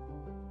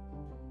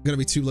going to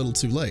be too little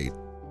too late.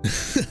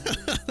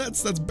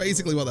 That's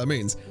basically what that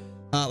means.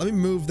 Let me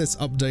move this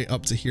update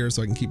up to here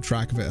so I can keep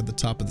track of it at the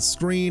top of the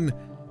screen.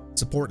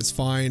 Support is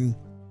fine.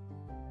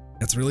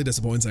 That's really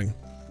disappointing.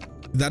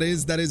 That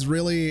is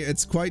really,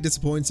 it's quite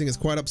disappointing. It's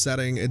quite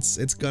upsetting.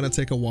 It's gonna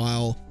take a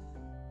while.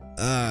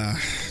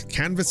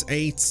 Canvas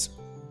 8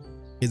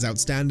 is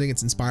outstanding.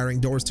 It's inspiring.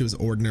 Doors 2 is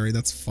ordinary.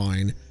 That's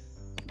fine.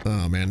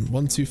 Oh man,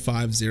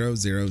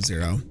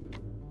 125000.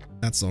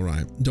 That's all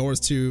right. Doors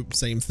 2,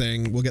 same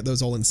thing. We'll get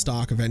those all in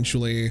stock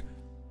eventually.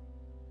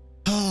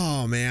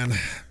 Oh man,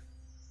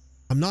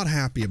 I'm not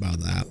happy about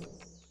that.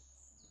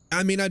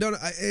 I mean,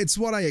 it's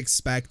what I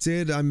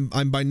expected. I'm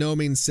by no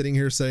means sitting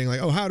here saying like,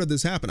 oh, how did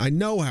this happen? I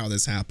know how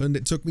this happened.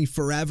 It took me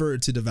forever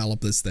to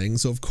develop this thing.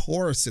 So of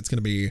course it's going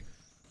to be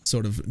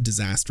sort of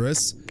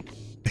disastrous.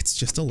 It's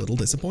just a little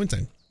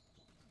disappointing.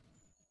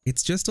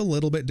 It's just a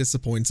little bit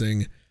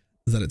disappointing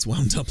that it's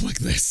wound up like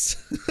this.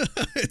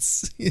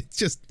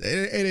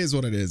 it is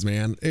what it is,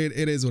 man.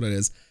 It is what it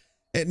is.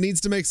 It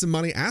needs to make some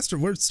money.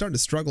 We're starting to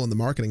struggle in the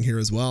marketing here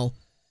as well.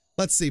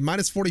 Let's see,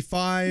 minus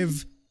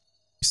 45.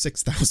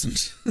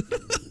 6,000.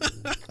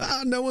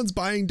 No one's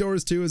buying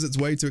Doors 2 as it's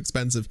way too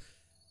expensive.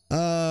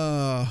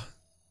 I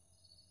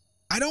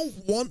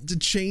don't want to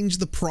change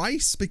the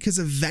price because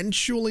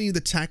eventually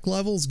the tech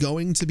level's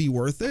going to be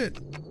worth it.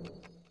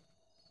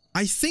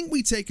 I think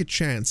we take a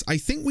chance. I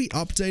think we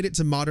update it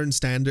to modern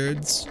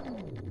standards.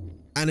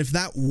 And if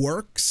that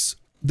works,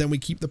 then we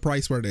keep the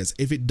price where it is.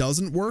 If it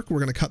doesn't work, we're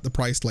going to cut the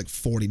price to like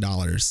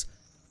 $40.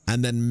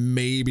 And then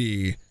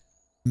maybe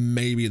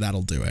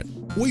that'll do it.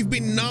 We've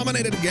been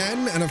nominated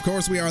again, and of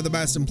course we are the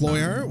best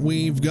employer.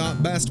 We've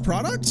got best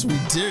product. We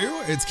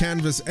do. It's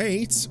Canvas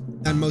 8,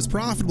 and most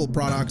profitable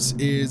product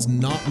is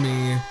not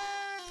me.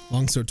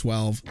 Longsword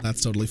 12.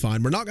 That's totally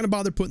fine. We're not going to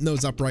bother putting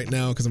those up right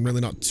now because I'm really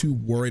not too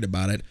worried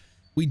about it.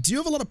 We do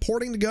have a lot of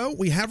porting to go.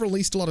 We have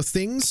released a lot of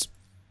things.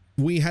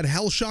 We had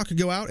Hellshock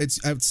go out. It's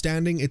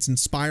outstanding. It's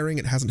inspiring.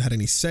 It hasn't had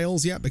any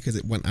sales yet because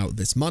it went out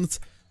this month.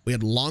 We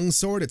had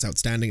Longsword. It's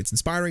outstanding. It's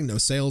inspiring. No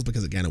sales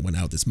because, again, it went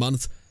out this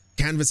month.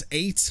 Canvas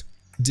 8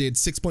 did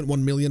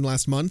 6.1 million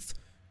last month.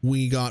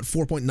 We got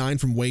 4.9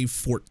 from wave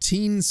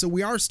 14. So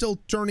we are still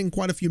turning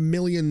quite a few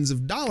millions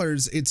of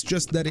dollars. It's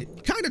just that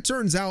it kind of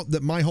turns out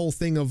that my whole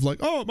thing of like,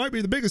 oh, it might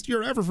be the biggest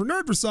year ever for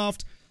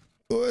Nerdrosoft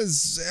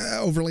was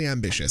overly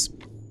ambitious.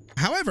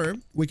 However,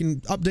 we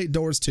can update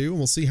doors 2 and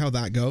we'll see how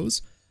that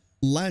goes.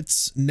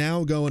 Let's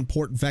now go and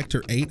port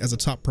Vector 8 as a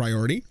top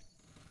priority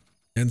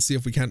and see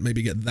if we can't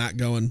maybe get that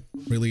going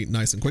really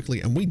nice and quickly.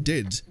 And we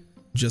did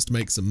just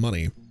make some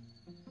money.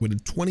 We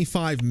did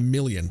 25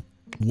 million.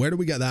 Where do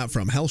we get that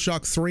from?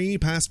 Hellshock 3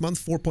 past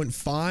month,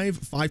 4.5,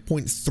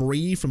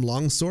 5.3 from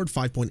Longsword,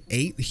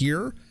 5.8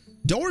 here.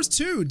 Doors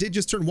 2 did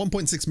just turn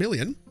 1.6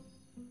 million.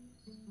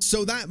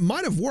 So that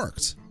might have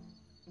worked.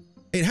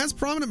 It has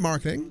prominent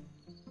marketing.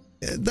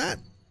 That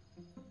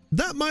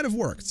might have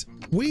worked.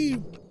 We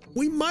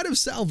might have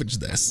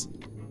salvaged this.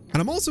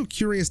 And I'm also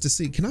curious to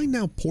see, can I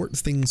now port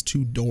things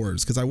to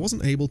doors? Because I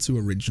wasn't able to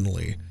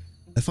originally.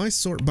 If I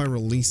sort by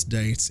release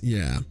date,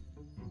 yeah.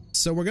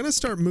 So we're going to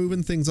start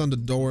moving things onto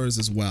doors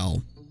as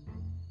well.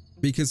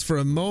 Because for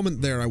a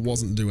moment there, I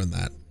wasn't doing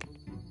that.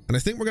 And I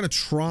think we're going to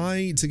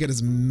try to get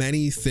as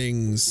many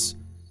things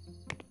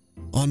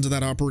onto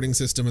that operating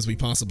system as we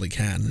possibly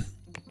can.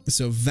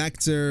 So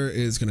Vector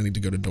is going to need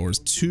to go to doors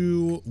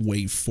 2.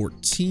 Wave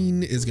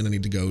 14 is going to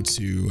need to go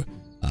to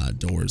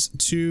doors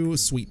 2.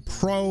 Suite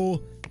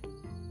Pro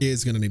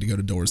is going to need to go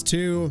to doors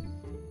 2.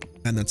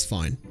 And that's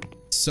fine.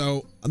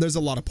 So there's a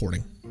lot of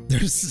porting.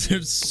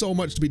 There's so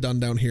much to be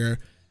done down here.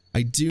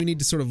 I do need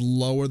to sort of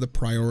lower the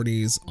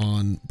priorities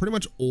on pretty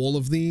much all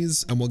of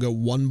these, and we'll go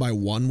one by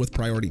one with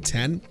priority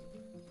 10.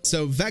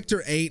 So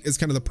Vector 8 is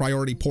kind of the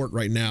priority port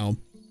right now.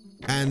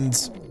 And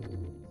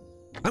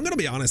I'm going to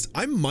be honest,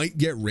 I might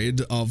get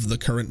rid of the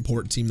current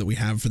port team that we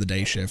have for the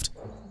day shift.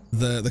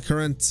 The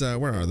current,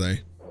 where are they?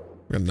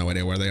 I have no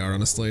idea where they are,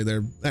 honestly.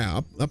 They're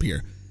up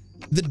here.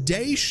 The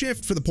day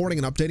shift for the porting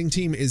and updating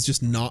team is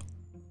just not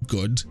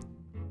good.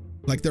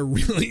 Like they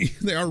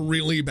are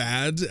really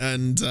bad,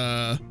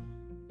 and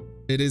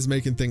it is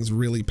making things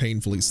really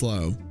painfully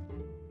slow.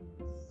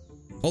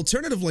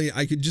 Alternatively,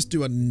 I could just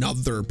do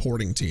another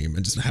porting team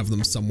and just have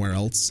them somewhere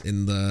else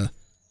in the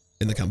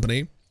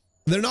company.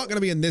 They're not going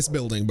to be in this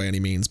building by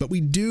any means, but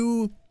we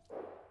do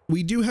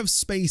have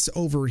space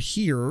over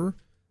here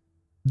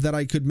that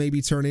I could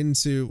maybe turn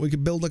into. We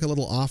could build like a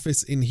little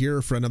office in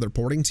here for another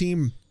porting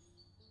team.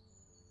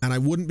 And I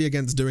wouldn't be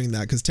against doing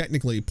that because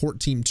technically port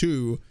team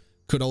 2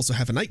 could also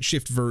have a night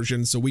shift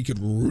version, so we could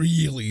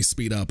really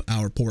speed up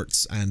our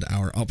ports and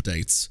our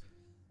updates.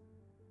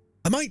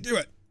 I might do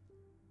it.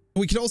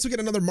 We could also get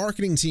another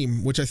marketing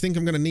team, which I think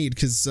I'm going to need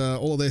because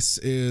all of this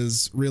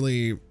is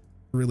really,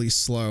 really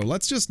slow.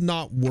 Let's just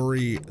not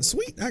worry.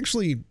 Suite,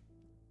 actually,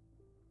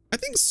 I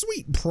think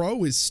Suite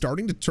Pro is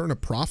starting to turn a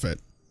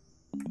profit.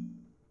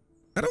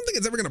 I don't think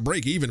it's ever going to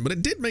break even, but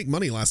it did make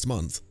money last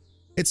month.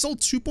 It sold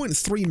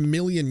 2.3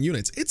 million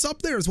units. It's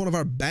up there as one of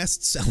our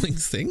best selling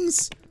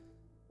things.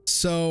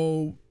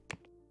 So,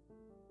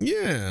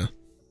 yeah,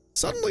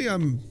 suddenly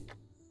I'm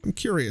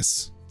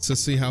curious to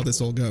see how this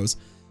all goes.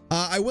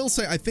 I will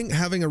say, I think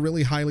having a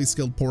really highly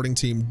skilled porting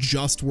team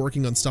just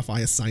working on stuff I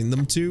assign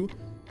them to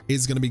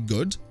is going to be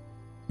good,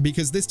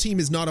 because this team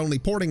is not only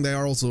porting, they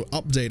are also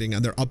updating,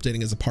 and they're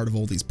updating as a part of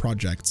all these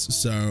projects.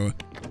 So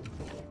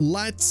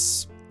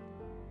let's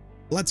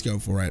go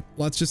for it.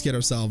 Let's just get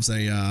ourselves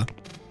a,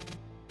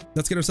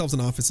 let's get ourselves an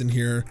office in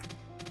here.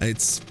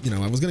 It's, you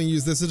know, I was going to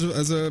use this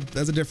as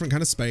a different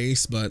kind of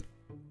space, but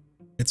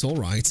it's all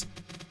right.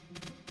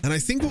 And I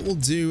think what we'll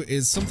do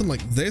is something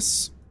like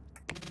this.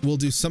 We'll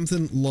do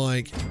something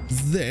like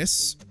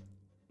this.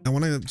 I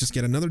want to just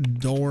get another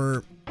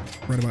door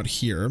right about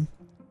here, and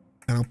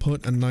I'll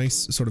put a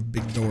nice sort of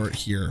big door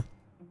here.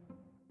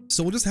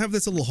 So we'll just have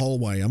this little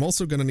hallway. I'm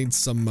also going to need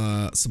some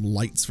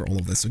lights for all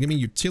of this. So give me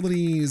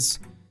utilities.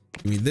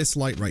 Give me this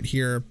light right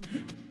here.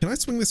 Can I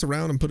swing this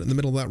around and put it in the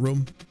middle of that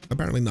room?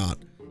 Apparently not.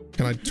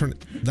 Can I turn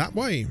it that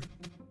way?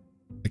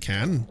 I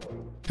can.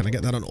 Can I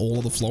get that on all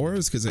of the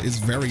floors? Because it is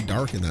very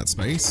dark in that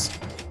space.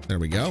 There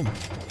we go.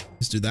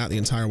 Just do that the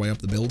entire way up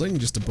the building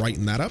just to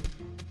brighten that up.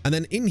 And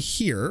then in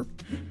here,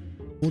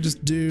 we'll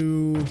just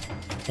do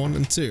 1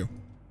 and 2.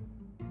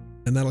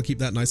 And that'll keep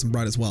that nice and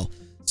bright as well.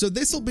 So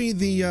this will be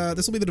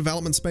the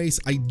development space.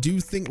 I do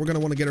think we're going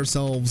to want to get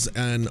ourselves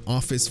an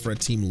office for a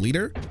team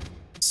leader.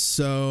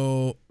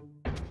 So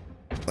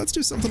let's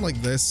do something like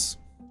this.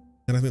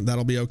 And I think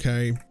that'll be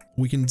okay.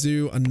 We can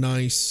do a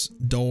nice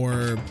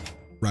door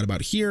right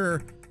about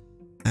here.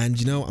 And,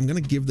 you know, I'm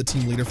going to give the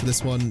team leader for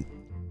this one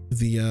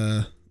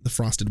the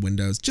frosted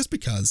windows just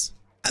because.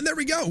 And there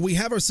we go. We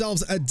have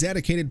ourselves a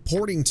dedicated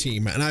porting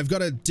team, and I've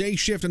got a day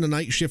shift and a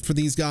night shift for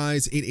these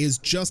guys. It is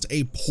just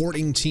a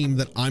porting team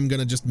that I'm going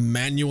to just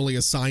manually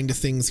assign to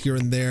things here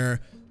and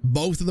there.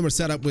 Both of them are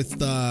set up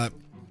with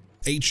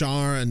HR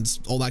and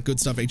all that good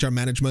stuff, HR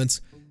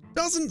management.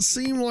 Doesn't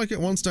seem like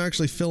it wants to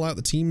actually fill out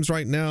the teams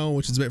right now,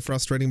 which is a bit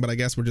frustrating, but I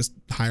guess we're just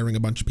hiring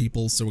a bunch of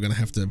people, so we're going to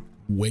have to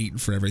wait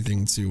for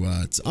everything to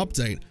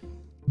update.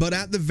 But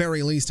at the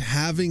very least,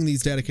 having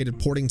these dedicated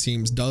porting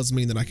teams does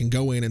mean that I can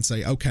go in and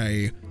say,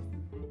 okay,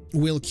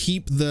 we'll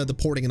keep the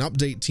porting and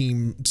update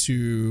team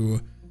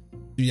to,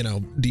 you know,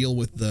 deal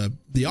with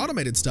the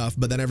automated stuff,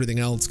 but then everything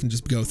else can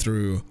just go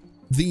through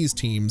these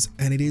teams,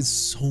 and it is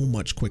so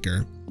much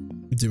quicker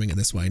doing it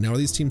this way. Now, are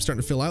these teams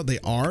starting to fill out? They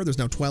are. There's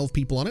now 12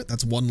 people on it.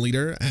 That's 1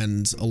 leader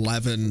and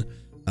 11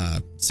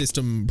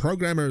 system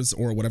programmers,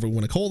 or whatever we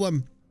want to call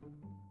them.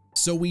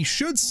 So we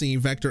should see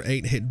Vector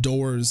 8 hit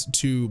Doors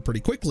 2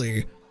 pretty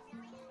quickly,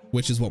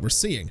 which is what we're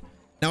seeing.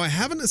 Now, I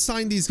haven't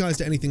assigned these guys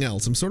to anything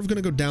else. I'm sort of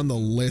going to go down the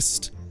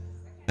list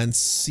and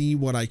see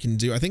what I can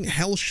do. I think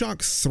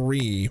Hellshock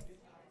 3,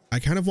 I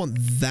kind of want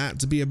that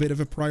to be a bit of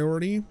a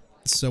priority.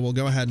 So we'll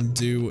go ahead and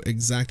do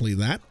exactly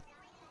that.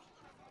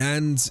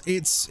 And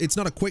it's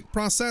not a quick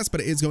process,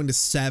 but it is going to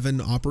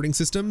 7 operating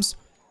systems.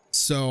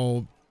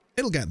 So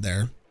it'll get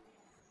there.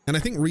 And I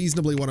think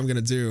reasonably what I'm going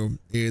to do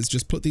is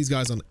just put these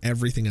guys on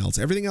everything else.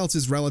 Everything else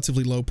is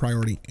relatively low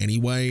priority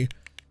anyway.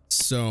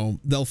 So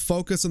they'll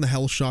focus on the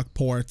Hellshock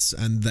ports,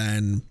 and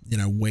then, you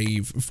know,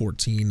 Wave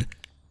 14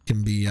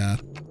 can be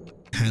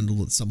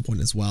handled at some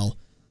point as well.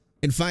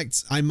 In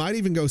fact, I might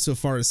even go so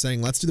far as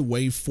saying, let's do the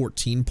Wave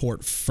 14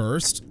 port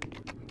first.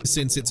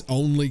 Since it's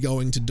only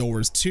going to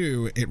Doors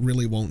 2, it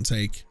really won't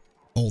take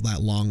all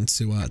that long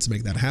to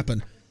make that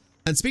happen.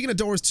 And speaking of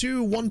Doors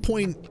 2,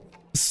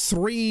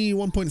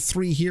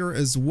 1.3 here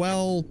as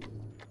well.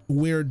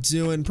 We're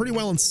doing pretty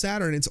well on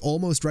Saturn. It's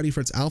almost ready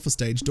for its alpha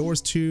stage.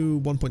 Doors 2,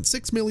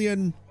 1.6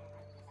 million.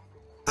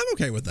 I'm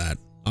okay with that,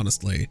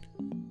 honestly.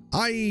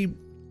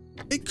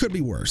 It could be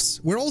worse.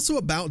 We're also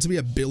about to be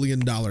 $1 billion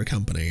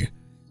company.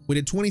 We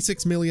did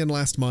 26 million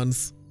last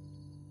month.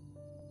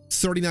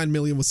 39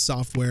 million with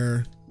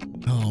software.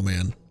 Oh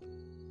man.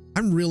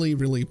 I'm really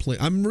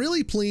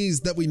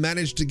pleased that we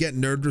managed to get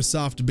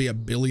Nerdrosoft to be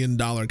 $1 billion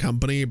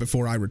company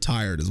before I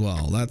retired as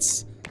well.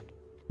 That's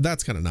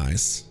kind of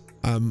nice.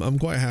 I'm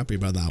quite happy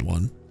about that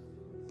one.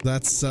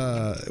 That's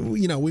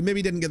you know, we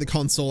maybe didn't get the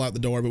console out the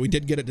door, but we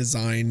did get it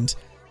designed.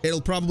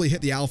 It'll probably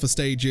hit the alpha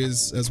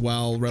stages as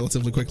well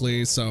relatively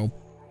quickly, so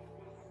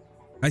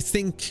I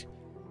think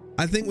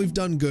we've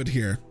done good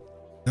here.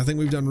 I think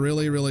we've done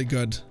really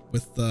good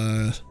with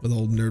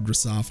old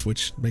Nerdrosoft,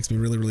 which makes me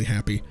really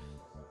happy.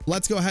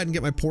 Let's go ahead and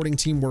get my porting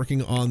team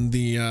working on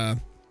the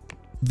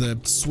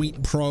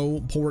Suite Pro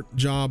port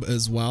job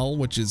as well,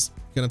 which is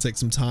gonna take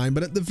some time,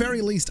 but at the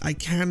very least I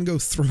can go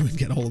through and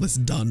get all of this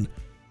done,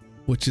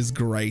 which is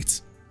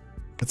great.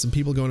 Got some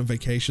people going on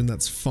vacation,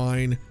 that's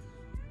fine.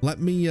 Let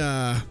me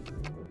oh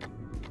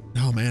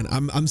man,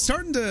 I'm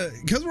starting to,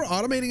 because we're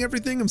automating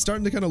everything, I'm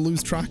starting to kind of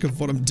lose track of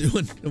what I'm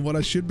doing and what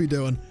I should be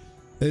doing.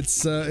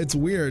 It's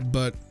weird,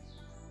 but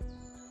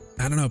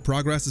I don't know,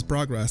 progress is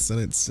progress, and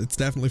it's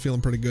definitely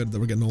feeling pretty good that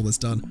we're getting all this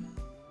done.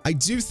 I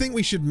do think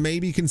we should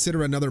maybe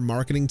consider another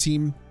marketing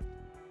team.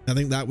 I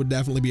think that would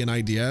definitely be an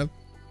idea.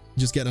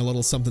 Just getting a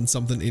little something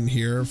in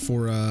here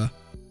for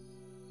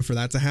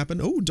that to happen.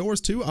 Oh, Doors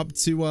 2 up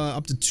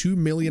to 2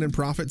 million in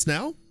profits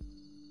now.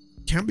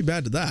 Can't be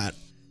bad to that.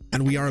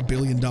 And we are $1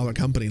 billion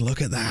company.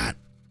 Look at that.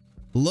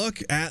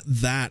 Look at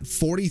that.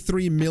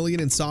 43 million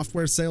in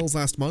software sales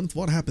last month.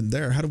 What happened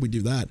there? How did we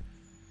do that?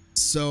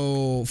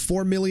 So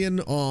 4 million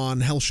on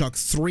Hellshock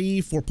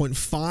 3,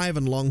 4.5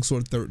 on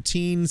Longsword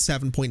 13,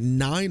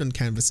 7.9 on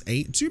Canvas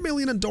 8, 2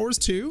 million on Doors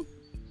 2.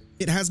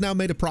 It has now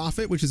made a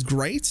profit, which is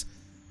great.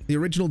 The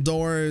original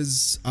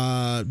Doors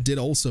did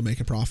also make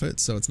a profit,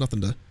 so it's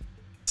nothing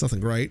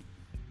great.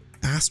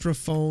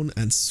 Astrophone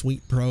and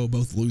Suite Pro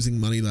both losing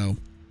money though.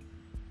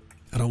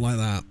 I don't like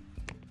that.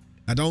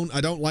 I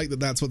don't like that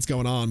that's what's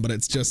going on, but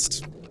it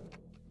just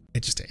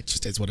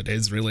is what it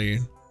is, really.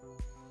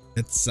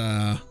 It's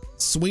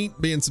Suite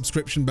being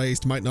subscription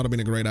based might not have been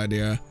a great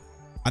idea.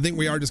 I think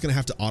we are just gonna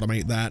have to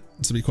automate that,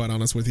 to be quite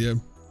honest with you.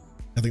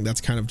 I think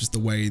that's kind of just the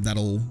way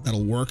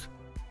that'll work.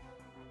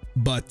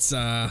 But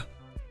 $1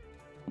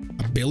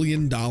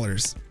 billion.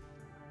 $1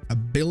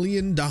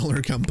 billion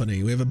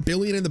company. We have $1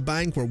 billion in the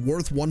bank. We're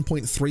worth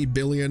 1.3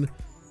 billion.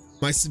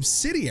 My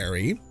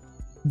subsidiary,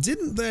 did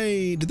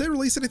they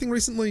release anything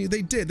recently?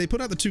 They did. They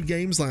put out the 2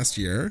 games last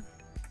year.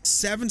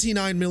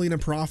 79 million in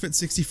profit,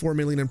 64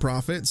 million in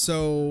profit.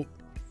 So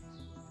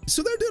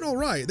they're doing all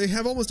right. They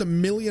have almost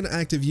 1 million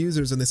active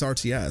users in this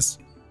RTS.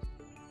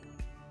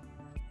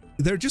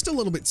 They're just a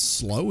little bit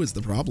slow is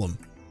the problem.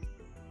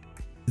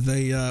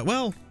 They,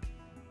 well,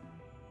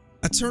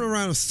 a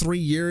turnaround of 3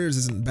 years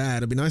isn't bad.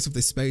 It'd be nice if they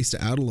spaced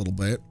it out a little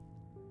bit.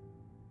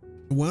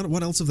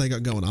 What else have they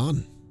got going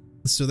on?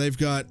 So they've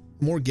got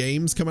more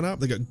games coming up.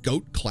 They got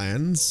Goat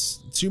Clans,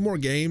 2 more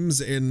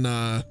games in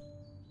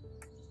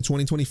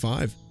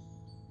 2025.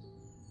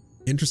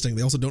 Interesting.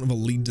 They also don't have a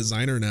lead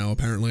designer now,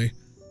 apparently,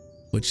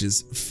 which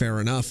is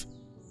fair enough.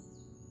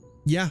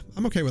 Yeah,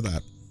 I'm okay with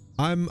that.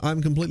 I'm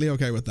completely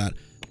okay with that.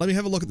 Let me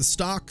have a look at the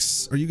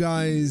stocks. Are you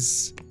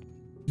guys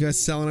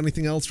selling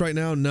anything else right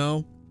now?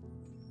 No.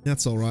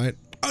 That's all right.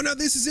 Oh, no,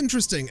 this is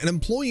interesting. An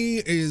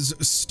employee is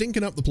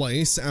stinking up the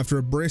place after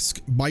a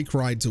brisk bike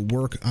ride to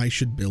work. I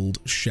should build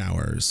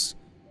showers.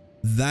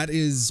 That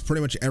is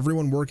pretty much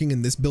everyone working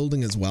in this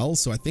building as well.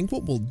 So I think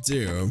what we'll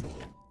do,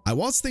 I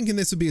was thinking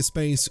this would be a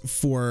space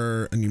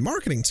for a new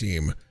marketing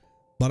team,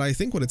 but I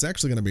think what it's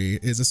actually going to be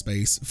is a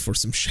space for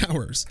some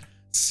showers.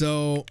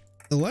 So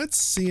let's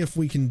see if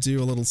we can do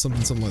a little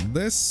something like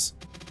this,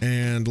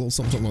 and a little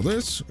something like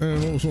this, and a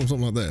little something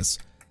like this.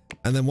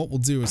 And then what we'll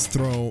do is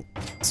throw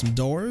some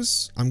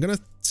doors. I'm going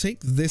to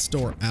take this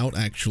door out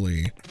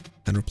actually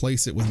and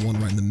replace it with one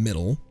right in the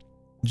middle,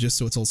 just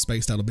so it's all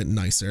spaced out a bit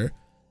nicer.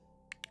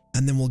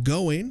 And then we'll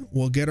go in,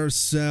 we'll get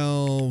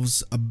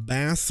ourselves a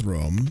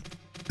bathroom.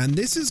 And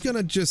this is going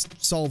to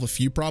just solve a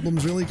few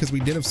problems really, because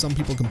we did have some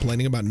people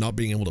complaining about not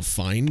being able to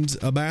find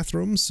a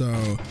bathroom.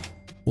 So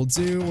we'll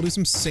do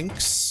some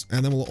sinks,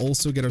 and then we'll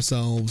also get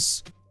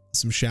ourselves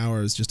some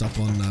showers just up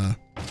on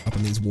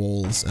these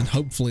walls, and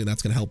hopefully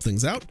that's going to help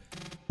things out.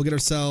 We'll get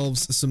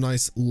ourselves some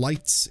nice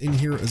lights in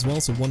here as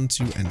well. So 1,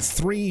 2, and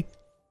 3.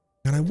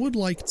 And I'd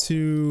like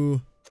to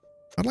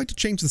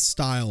change the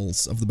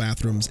styles of the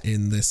bathrooms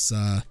in this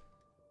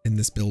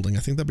building. I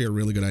think that'd be a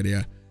really good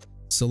idea.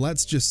 So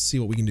let's just see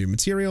what we can do.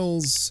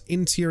 Materials,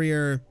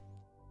 interior.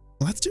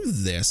 Let's do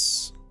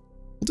this.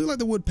 We'll do like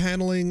the wood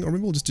paneling, or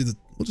maybe we'll just do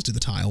the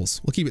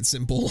tiles. We'll keep it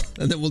simple,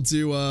 and then we'll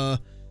do I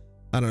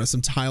don't know,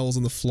 some tiles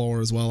on the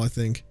floor as well. I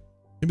think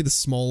maybe the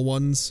small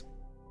ones.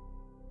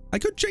 I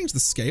could change the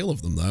scale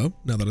of them though,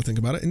 now that I think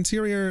about it.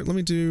 Interior, let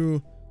me do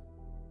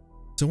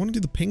I want to do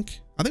the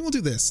pink? I think we'll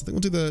do this. I think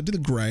we'll do the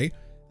gray. And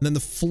then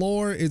the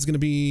floor is going to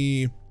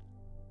be,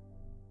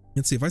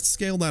 let's see if I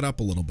scale that up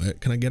a little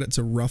bit. Can I get it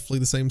to roughly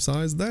the same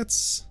size?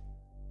 That's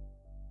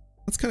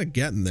kind of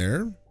getting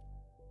there.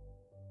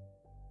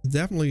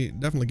 Definitely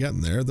getting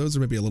there. Those are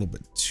maybe a little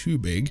bit too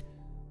big.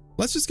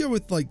 Let's just go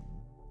with like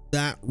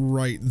that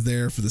right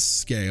there for the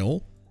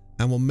scale,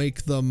 and we'll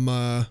make them,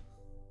 we'll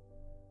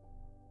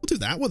do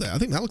that with it. I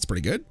think that looks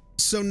pretty good.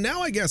 So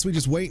now I guess we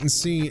just wait and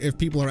see if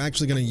people are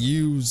actually going to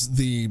use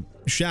the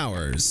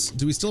showers.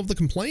 Do we still have the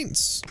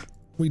complaints?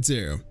 We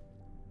do.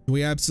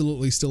 We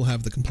absolutely still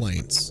have the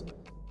complaints.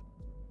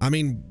 I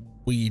mean,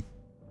 we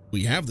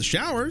have the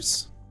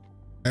showers.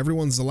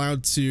 Everyone's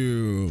allowed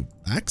to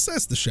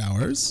access the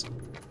showers.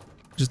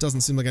 Just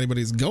doesn't seem like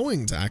anybody's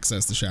going to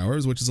access the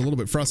showers, which is a little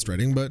bit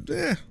frustrating, but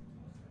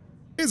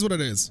is what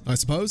it is, I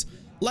suppose.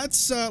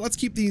 Let's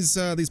keep these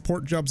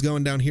port jobs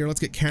going down here. Let's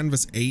get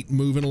Canvas 8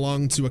 moving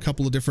along to a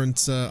couple of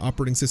different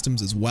operating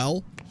systems as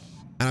well.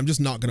 And I'm just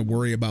not going to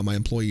worry about my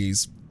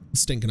employees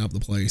stinking up the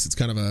place. It's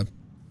kind of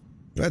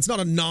it's not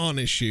a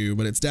non-issue,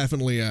 but it's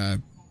definitely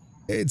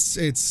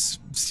it's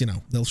you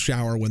know, they'll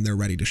shower when they're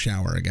ready to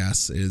shower, I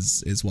guess,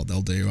 is what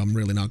they'll do. I'm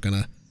really not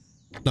gonna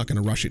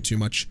rush it too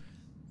much.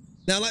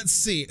 Now let's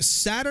see.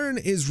 Saturn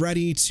is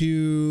ready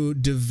to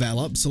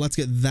develop, so let's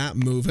get that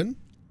moving.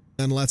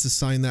 And let's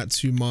assign that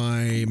to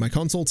my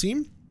console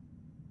team.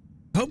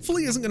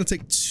 Hopefully it isn't going to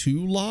take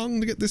too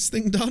long to get this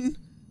thing done.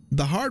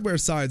 The hardware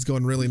side's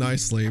going really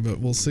nicely, but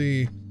we'll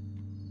see.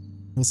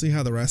 We'll see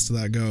how the rest of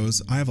that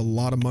goes. I have a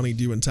lot of money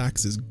due in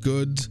taxes.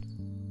 Good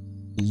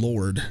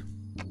Lord.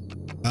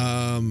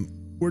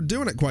 We're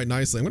doing it quite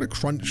nicely. I'm going to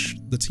crunch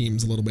the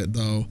teams a little bit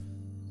though,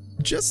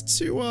 just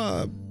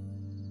to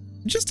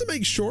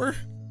make sure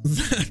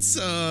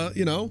that,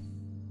 you know,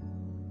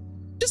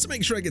 just to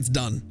make sure it gets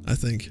done, I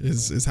think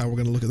is how we're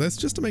going to look at this.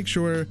 Just to make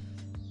sure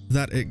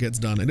that it gets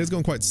done. It is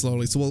going quite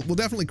slowly, so we'll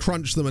definitely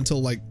crunch them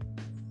until like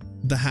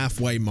the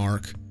halfway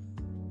mark,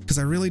 because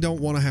I really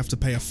don't want to have to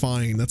pay a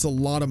fine. That's a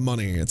lot of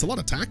money. It's a lot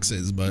of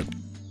taxes, but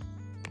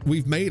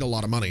we've made a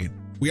lot of money.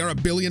 We are a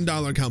 $1 billion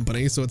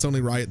company, so it's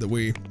only right that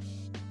we,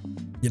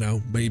 you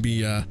know,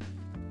 maybe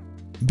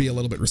be a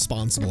little bit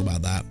responsible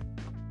about that.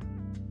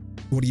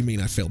 What do you mean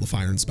I failed the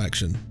fire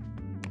inspection?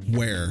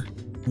 Where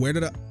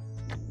did I?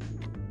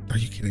 Are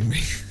you kidding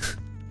me?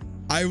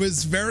 I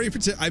was very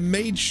I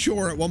made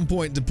sure at one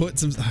point to put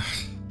some.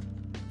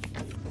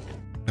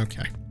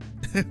 Okay.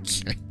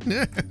 Okay.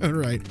 All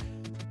right.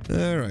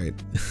 All right.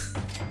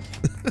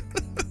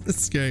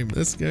 This game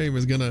is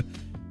gonna.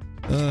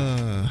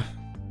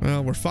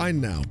 Well, we're fine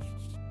now.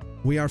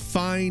 We are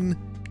fine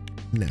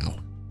now.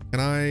 Can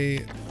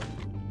I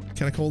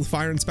call the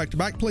fire inspector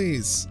back,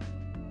 please?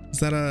 Is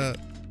that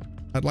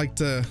I'd like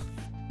to.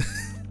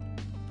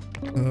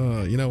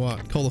 You know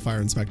what? Call the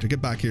fire inspector.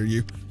 Get back here,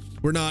 you.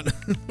 We're not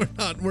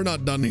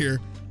done here.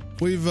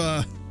 We've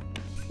I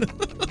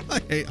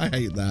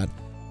hate that.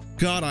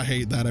 God, I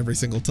hate that every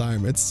single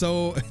time. It's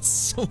so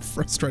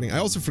frustrating. I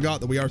also forgot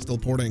that we are still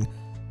porting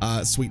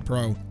Suite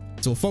Pro.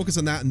 So we'll focus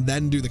on that and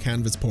then do the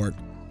Canvas port,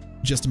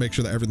 just to make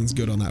sure that everything's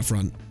good on that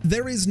front.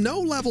 There is no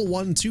level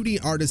 1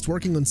 2D artist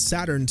working on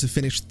Saturn to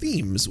finish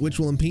themes, which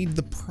will impede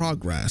the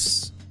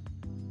progress.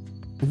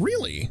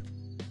 Really?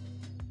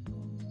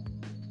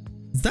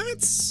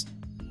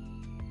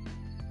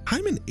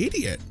 I'm an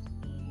idiot.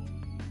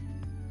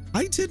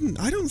 I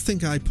don't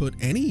think I put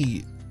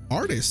any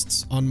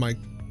artists on my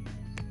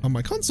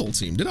console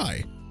team, did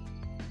I?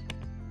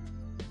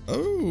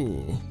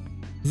 Oh,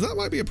 that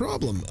might be a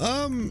problem.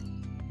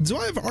 Do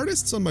I have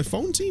artists on my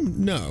phone team?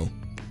 No.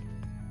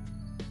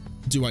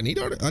 Do I need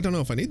artists? I don't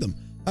know if I need them.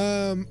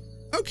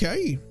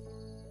 Okay.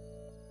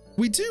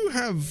 We do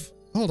have,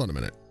 hold on a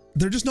minute.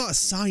 They're just not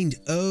assigned.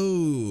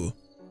 Oh.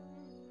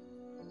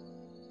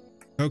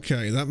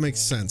 Okay, that makes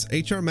sense.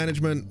 HR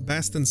management,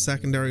 best and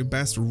secondary,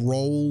 best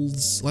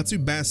roles. Let's do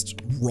best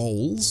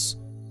roles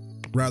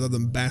rather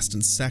than best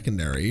and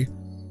secondary.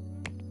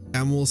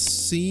 And we'll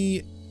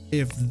see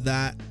if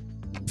that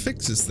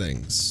fixes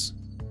things.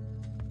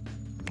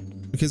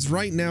 Because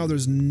right now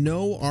there's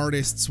no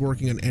artists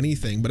working on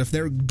anything, but if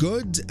they're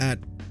good at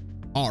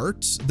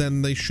art,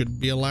 then they should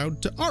be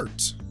allowed to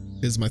art,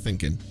 is my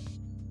thinking.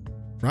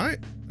 Right?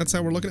 That's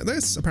how we're looking at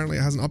this. Apparently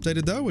it hasn't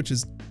updated though, which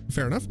is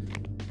fair enough.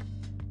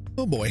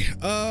 Oh boy.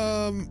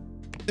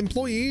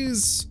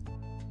 Employees,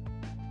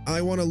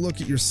 I want to look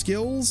at your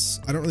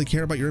skills. I don't really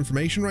care about your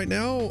information right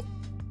now.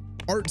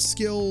 Art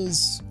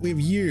skills, we have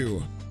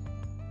you.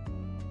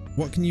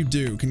 What can you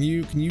do? You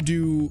can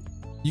do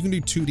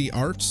 2D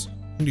art.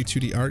 You can do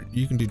 2D art.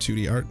 You can do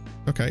 2D art.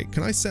 Okay.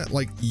 Can I set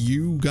like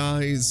you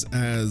guys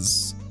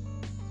as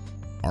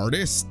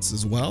artists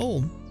as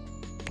well?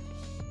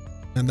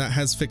 And that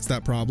has fixed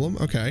that problem.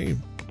 Okay.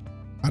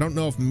 I don't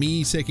know if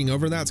me taking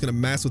over that's going to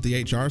mess with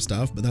the HR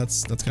stuff, but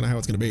that's kind of how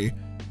it's going to be.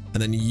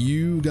 And then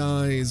you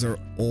guys are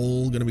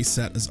all going to be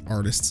set as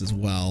artists as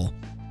well.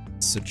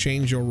 So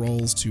change your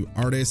roles to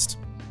artist.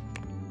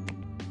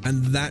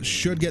 And that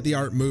should get the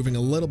art moving a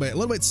little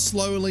bit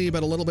slowly,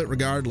 but a little bit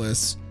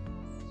regardless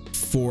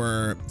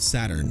for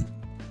Saturn.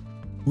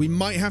 We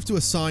might have to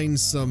assign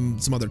some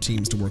other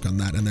teams to work on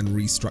that and then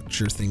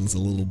restructure things a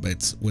little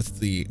bit with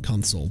the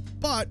console.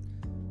 But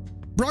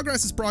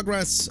progress is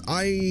progress.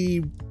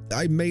 I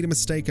made a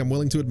mistake. I'm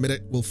willing to admit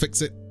it. We'll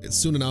fix it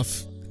soon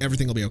enough.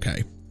 Everything will be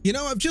okay. You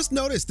know, I've just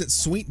noticed that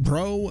Sweet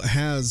Bro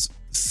has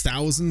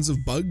thousands of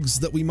bugs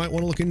that we might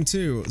want to look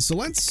into. So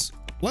let's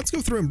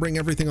go through and bring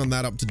everything on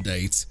that up to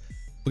date.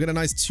 We'll get a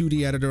nice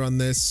 2D editor on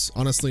this.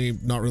 Honestly,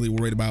 not really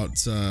worried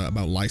about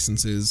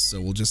licenses. So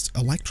we'll just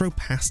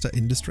Electropasta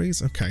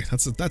Industries. Okay,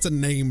 that's a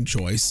name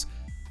choice.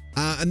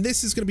 And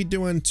this is going to be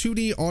doing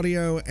 2D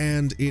audio,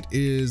 and it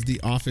is the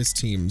office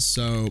team.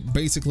 So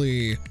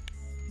basically,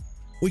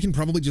 we can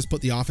probably just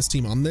put the office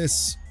team on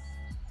this.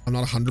 I'm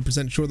not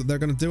 100% sure that they're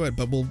going to do it,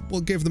 but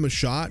we'll give them a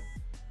shot.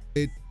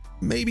 It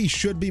maybe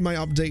should be my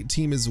update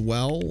team as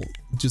well.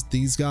 Just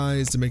these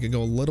guys to make it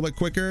go a little bit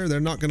quicker. They're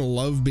not going to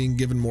love being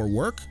given more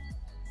work,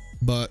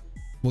 but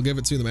we'll give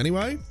it to them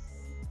anyway.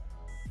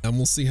 And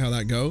we'll see how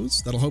that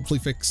goes. That'll hopefully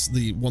fix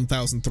the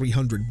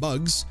 1,300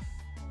 bugs.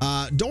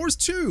 Doors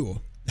 2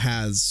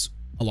 has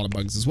a lot of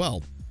bugs as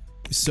well.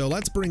 So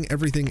let's bring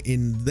everything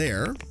in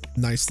there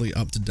nicely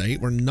up to date.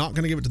 We're not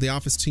going to give it to the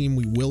office team.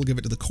 We will give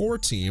it to the core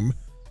team.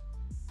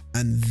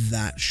 And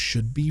that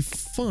should be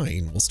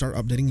fine. We'll start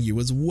updating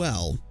you as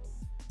well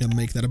and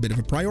make that a bit of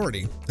a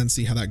priority and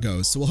see how that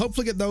goes. So we'll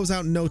hopefully get those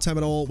out in no time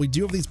at all. We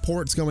do have these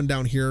ports going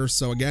down here.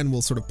 So again,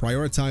 we'll sort of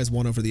prioritize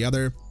one over the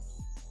other.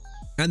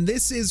 And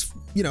this is,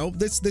 you know,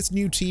 this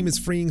new team is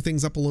freeing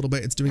things up a little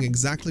bit. It's doing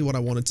exactly what I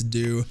wanted to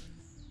do,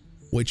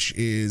 which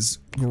is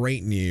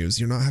great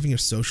news. You're not having your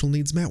social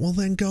needs met? Well,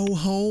 then go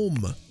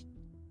home.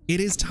 It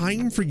is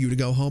time for you to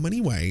go home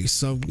anyway.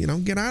 So, you know,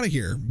 get out of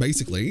here,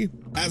 basically.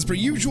 As per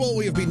usual,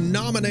 we have been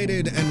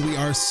nominated and we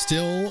are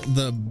still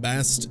the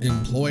best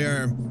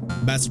employer.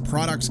 Best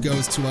product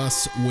goes to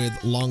us with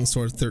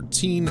Longsword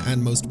 13,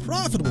 and most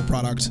profitable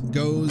product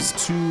goes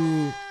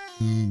to,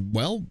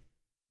 well,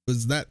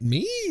 was that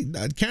me?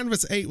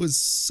 Canvas 8 was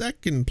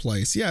second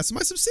place. Yeah, so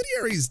my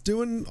subsidiary's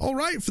doing all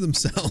right for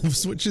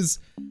themselves, which is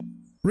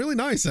really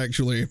nice,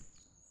 actually.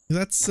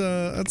 That's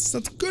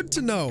good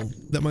to know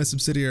that my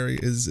subsidiary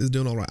is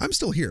doing all right. I'm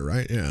still here,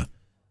 right? Yeah.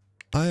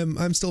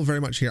 I'm still very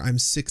much here. I'm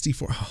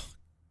 64. Oh,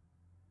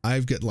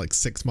 I've got like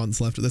 6 months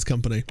left at this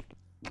company.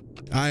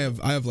 I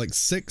have like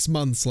 6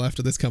 months left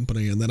at this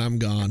company and then I'm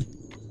gone.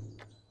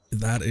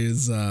 That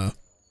is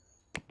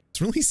it's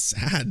really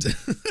sad.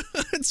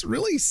 It's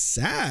really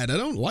sad. I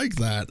don't like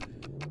that.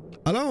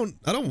 I don't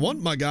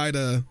want my guy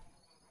to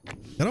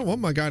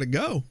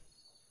go.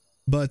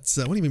 But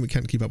what do you mean we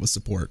can't keep up with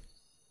support?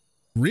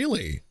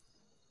 Really?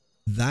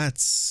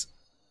 That's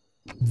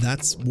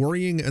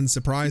worrying and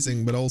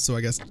surprising, but also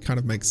I guess kind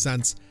of makes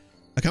sense.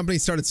 A company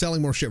started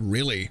selling more shit.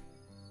 Really?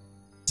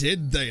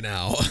 Did they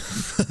now?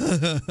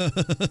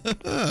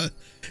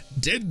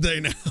 Did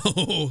they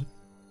now?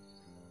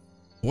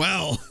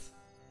 Well,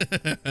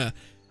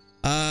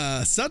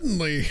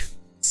 suddenly,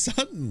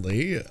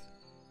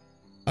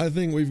 I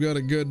think we've got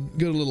a good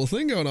little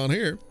thing going on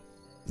here.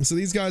 So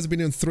these guys have been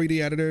doing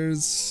 3D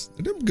editors.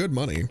 They're doing good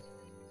money.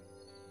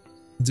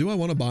 Do I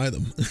want to buy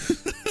them?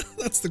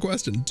 That's the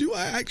question. Do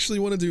I actually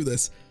want to do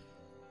this?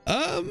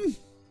 I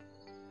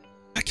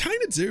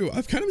kind of do.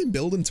 I've kind of been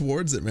building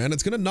towards it, man.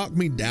 It's going to knock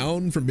me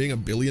down from being a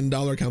 $1 billion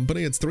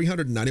company. It's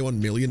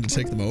 391 million to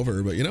take them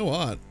over, but you know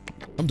what?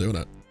 I'm doing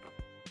it.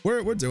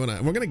 We're doing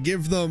it. We're going to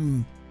give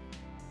them,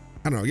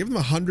 I don't know, give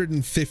them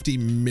 $150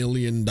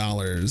 million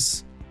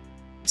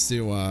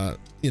to,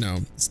 you know,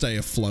 stay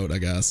afloat, I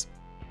guess.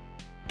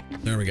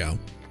 There we go.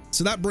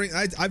 So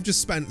that I've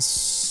just spent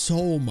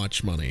so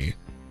much money,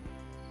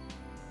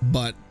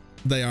 but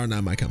they are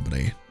now my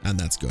company, and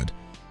that's good.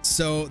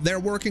 So they're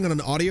working on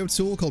an audio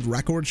tool called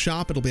Record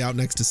Shop. It'll be out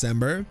next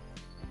December.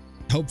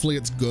 Hopefully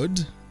it's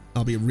good.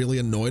 I'll be really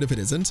annoyed if it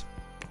isn't.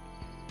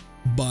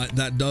 But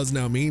that does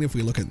now mean if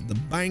we look at the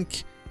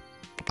bank,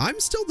 I'm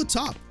still the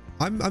top.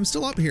 I'm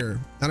still up here,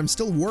 and I'm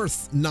still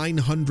worth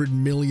 $900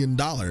 million.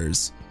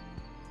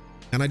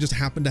 And I just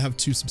happen to have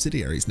 2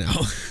 subsidiaries now.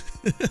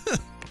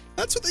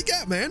 That's what they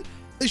get, man.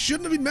 They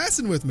shouldn't have been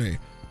messing with me.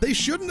 They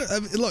shouldn't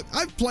have. Look,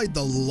 I've played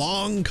the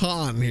long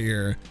con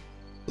here.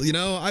 You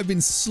know, I've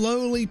been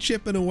slowly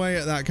chipping away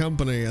at that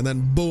company, and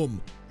then boom,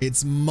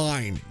 it's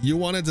mine. You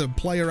wanted to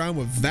play around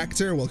with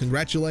Vector? Well,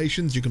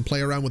 congratulations. You can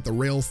play around with the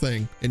real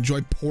thing.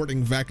 Enjoy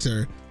porting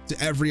Vector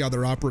to every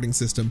other operating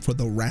system for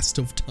the rest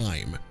of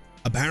time.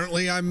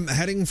 Apparently, I'm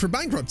heading for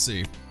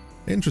bankruptcy.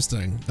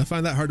 Interesting. I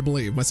find that hard to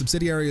believe. My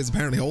subsidiary is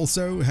apparently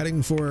also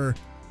heading for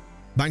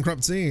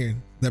bankruptcy.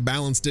 Their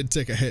balance did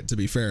take a hit, to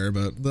be fair,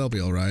 but they'll be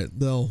all right.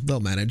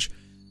 They'll manage.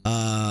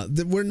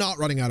 We're not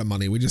running out of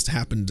money. We just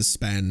happened to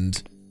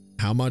spend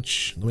how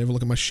much? Let me have a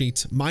look at my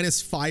sheet.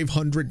 Minus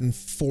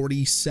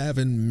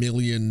 $547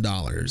 million.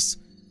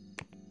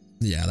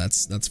 Yeah,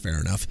 that's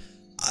fair enough.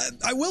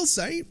 I will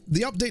say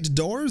the update to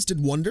Doors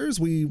did wonders.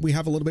 We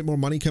have a little bit more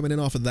money coming in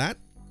off of that.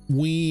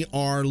 We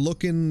are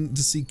looking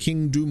to see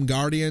King Doom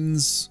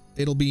Guardians.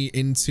 It'll be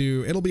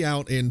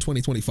out in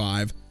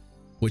 2025,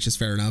 which is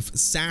fair enough.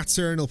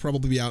 Saturn will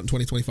probably be out in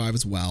 2025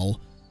 as well.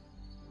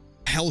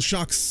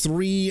 Hellshock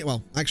 3,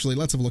 well, actually,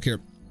 let's have a look here.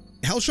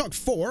 Hellshock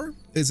 4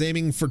 is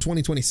aiming for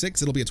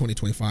 2026. It'll be a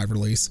 2025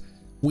 release.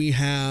 We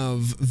have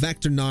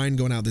Vector 9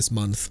 going out this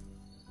month.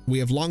 We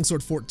have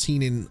Longsword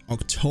 14 in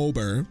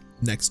October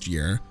next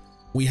year.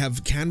 We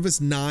have Canvas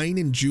 9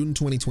 in June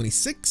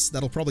 2026.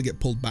 That'll probably get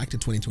pulled back to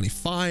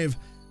 2025.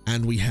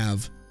 And we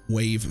have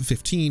Wave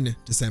 15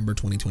 December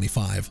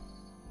 2025.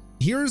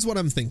 Here's what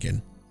I'm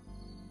thinking.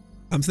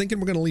 I'm thinking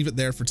we're going to leave it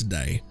there for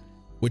today,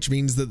 which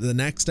means that the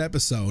next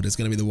episode is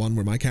going to be the one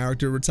where my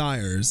character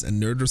retires and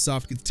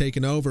Nerdrosoft gets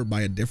taken over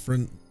by a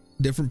different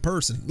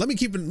person. Let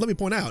me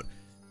point out,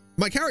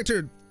 my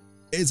character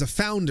is a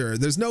founder.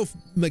 There's no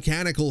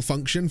mechanical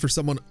function for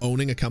someone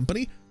owning a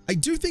company. I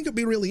do think it'd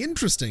be really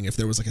interesting if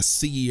there was like a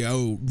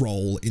CEO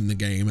role in the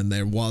game and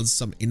there was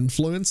some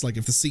influence, like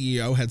if the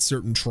CEO had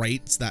certain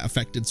traits that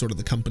affected sort of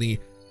the company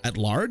at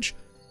large.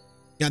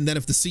 And then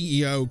if the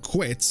CEO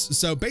quits,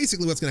 so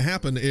basically what's going to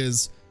happen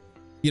is,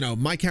 you know,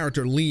 my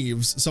character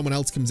leaves, someone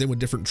else comes in with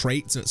different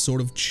traits and it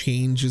sort of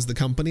changes the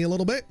company a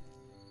little bit.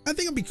 I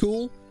think it'd be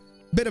cool.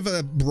 Bit of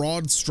a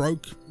broad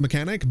stroke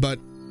mechanic, but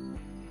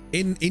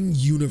in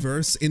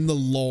universe, in the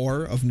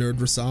lore of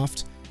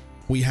Nerdrosoft,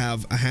 we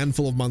have a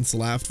handful of months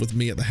left with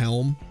me at the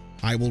helm.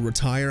 I will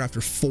retire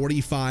after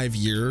 45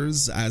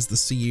 years as the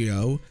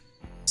CEO.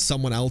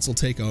 Someone else will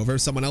take over.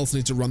 Someone else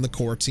needs to run the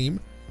core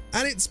team.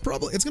 And it's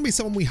going to be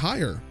someone we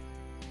hire.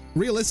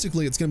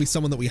 Realistically, it's going to be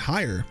someone that we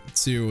hire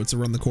to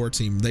run the core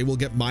team. They will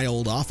get my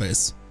old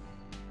office,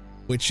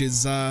 which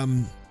is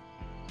kind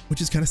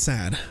of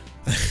sad.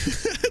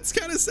 It's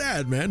kind of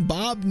sad, man.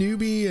 Bob,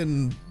 Newbie,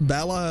 and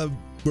Bella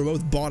were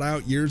both bought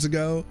out years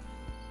ago.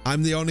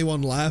 I'm the only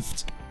one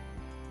left.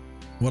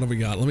 What have we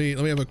got? Let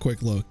me have a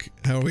quick look.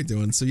 How are we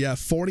doing? So yeah,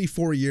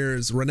 44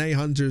 years. Renee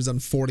Hunter's on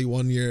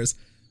 41 years.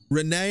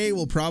 Renee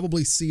will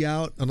probably see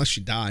out, unless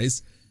she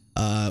dies.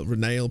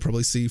 Renee will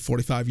probably see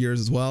 45 years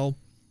as well.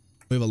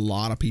 We have a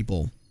lot of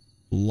people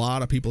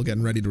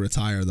getting ready to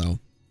retire though.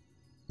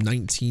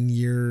 19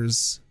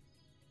 years,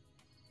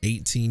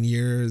 18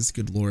 years.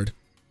 Good Lord.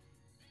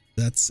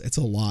 It's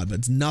a lot, but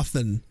it's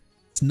nothing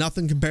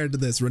compared to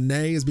this.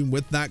 Renee has been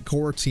with that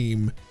core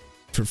team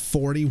for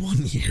 41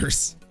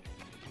 years.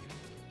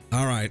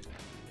 All right,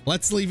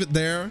 let's leave it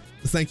there.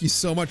 Thank you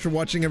so much for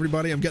watching,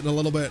 everybody. I'm getting a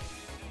little bit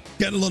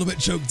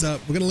choked up.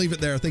 We're gonna leave it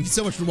there. Thank you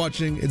so much for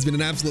watching. It's been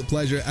an absolute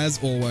pleasure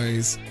as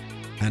always.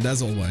 And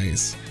as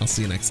always, I'll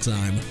see you next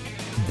time.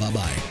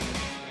 Bye-bye.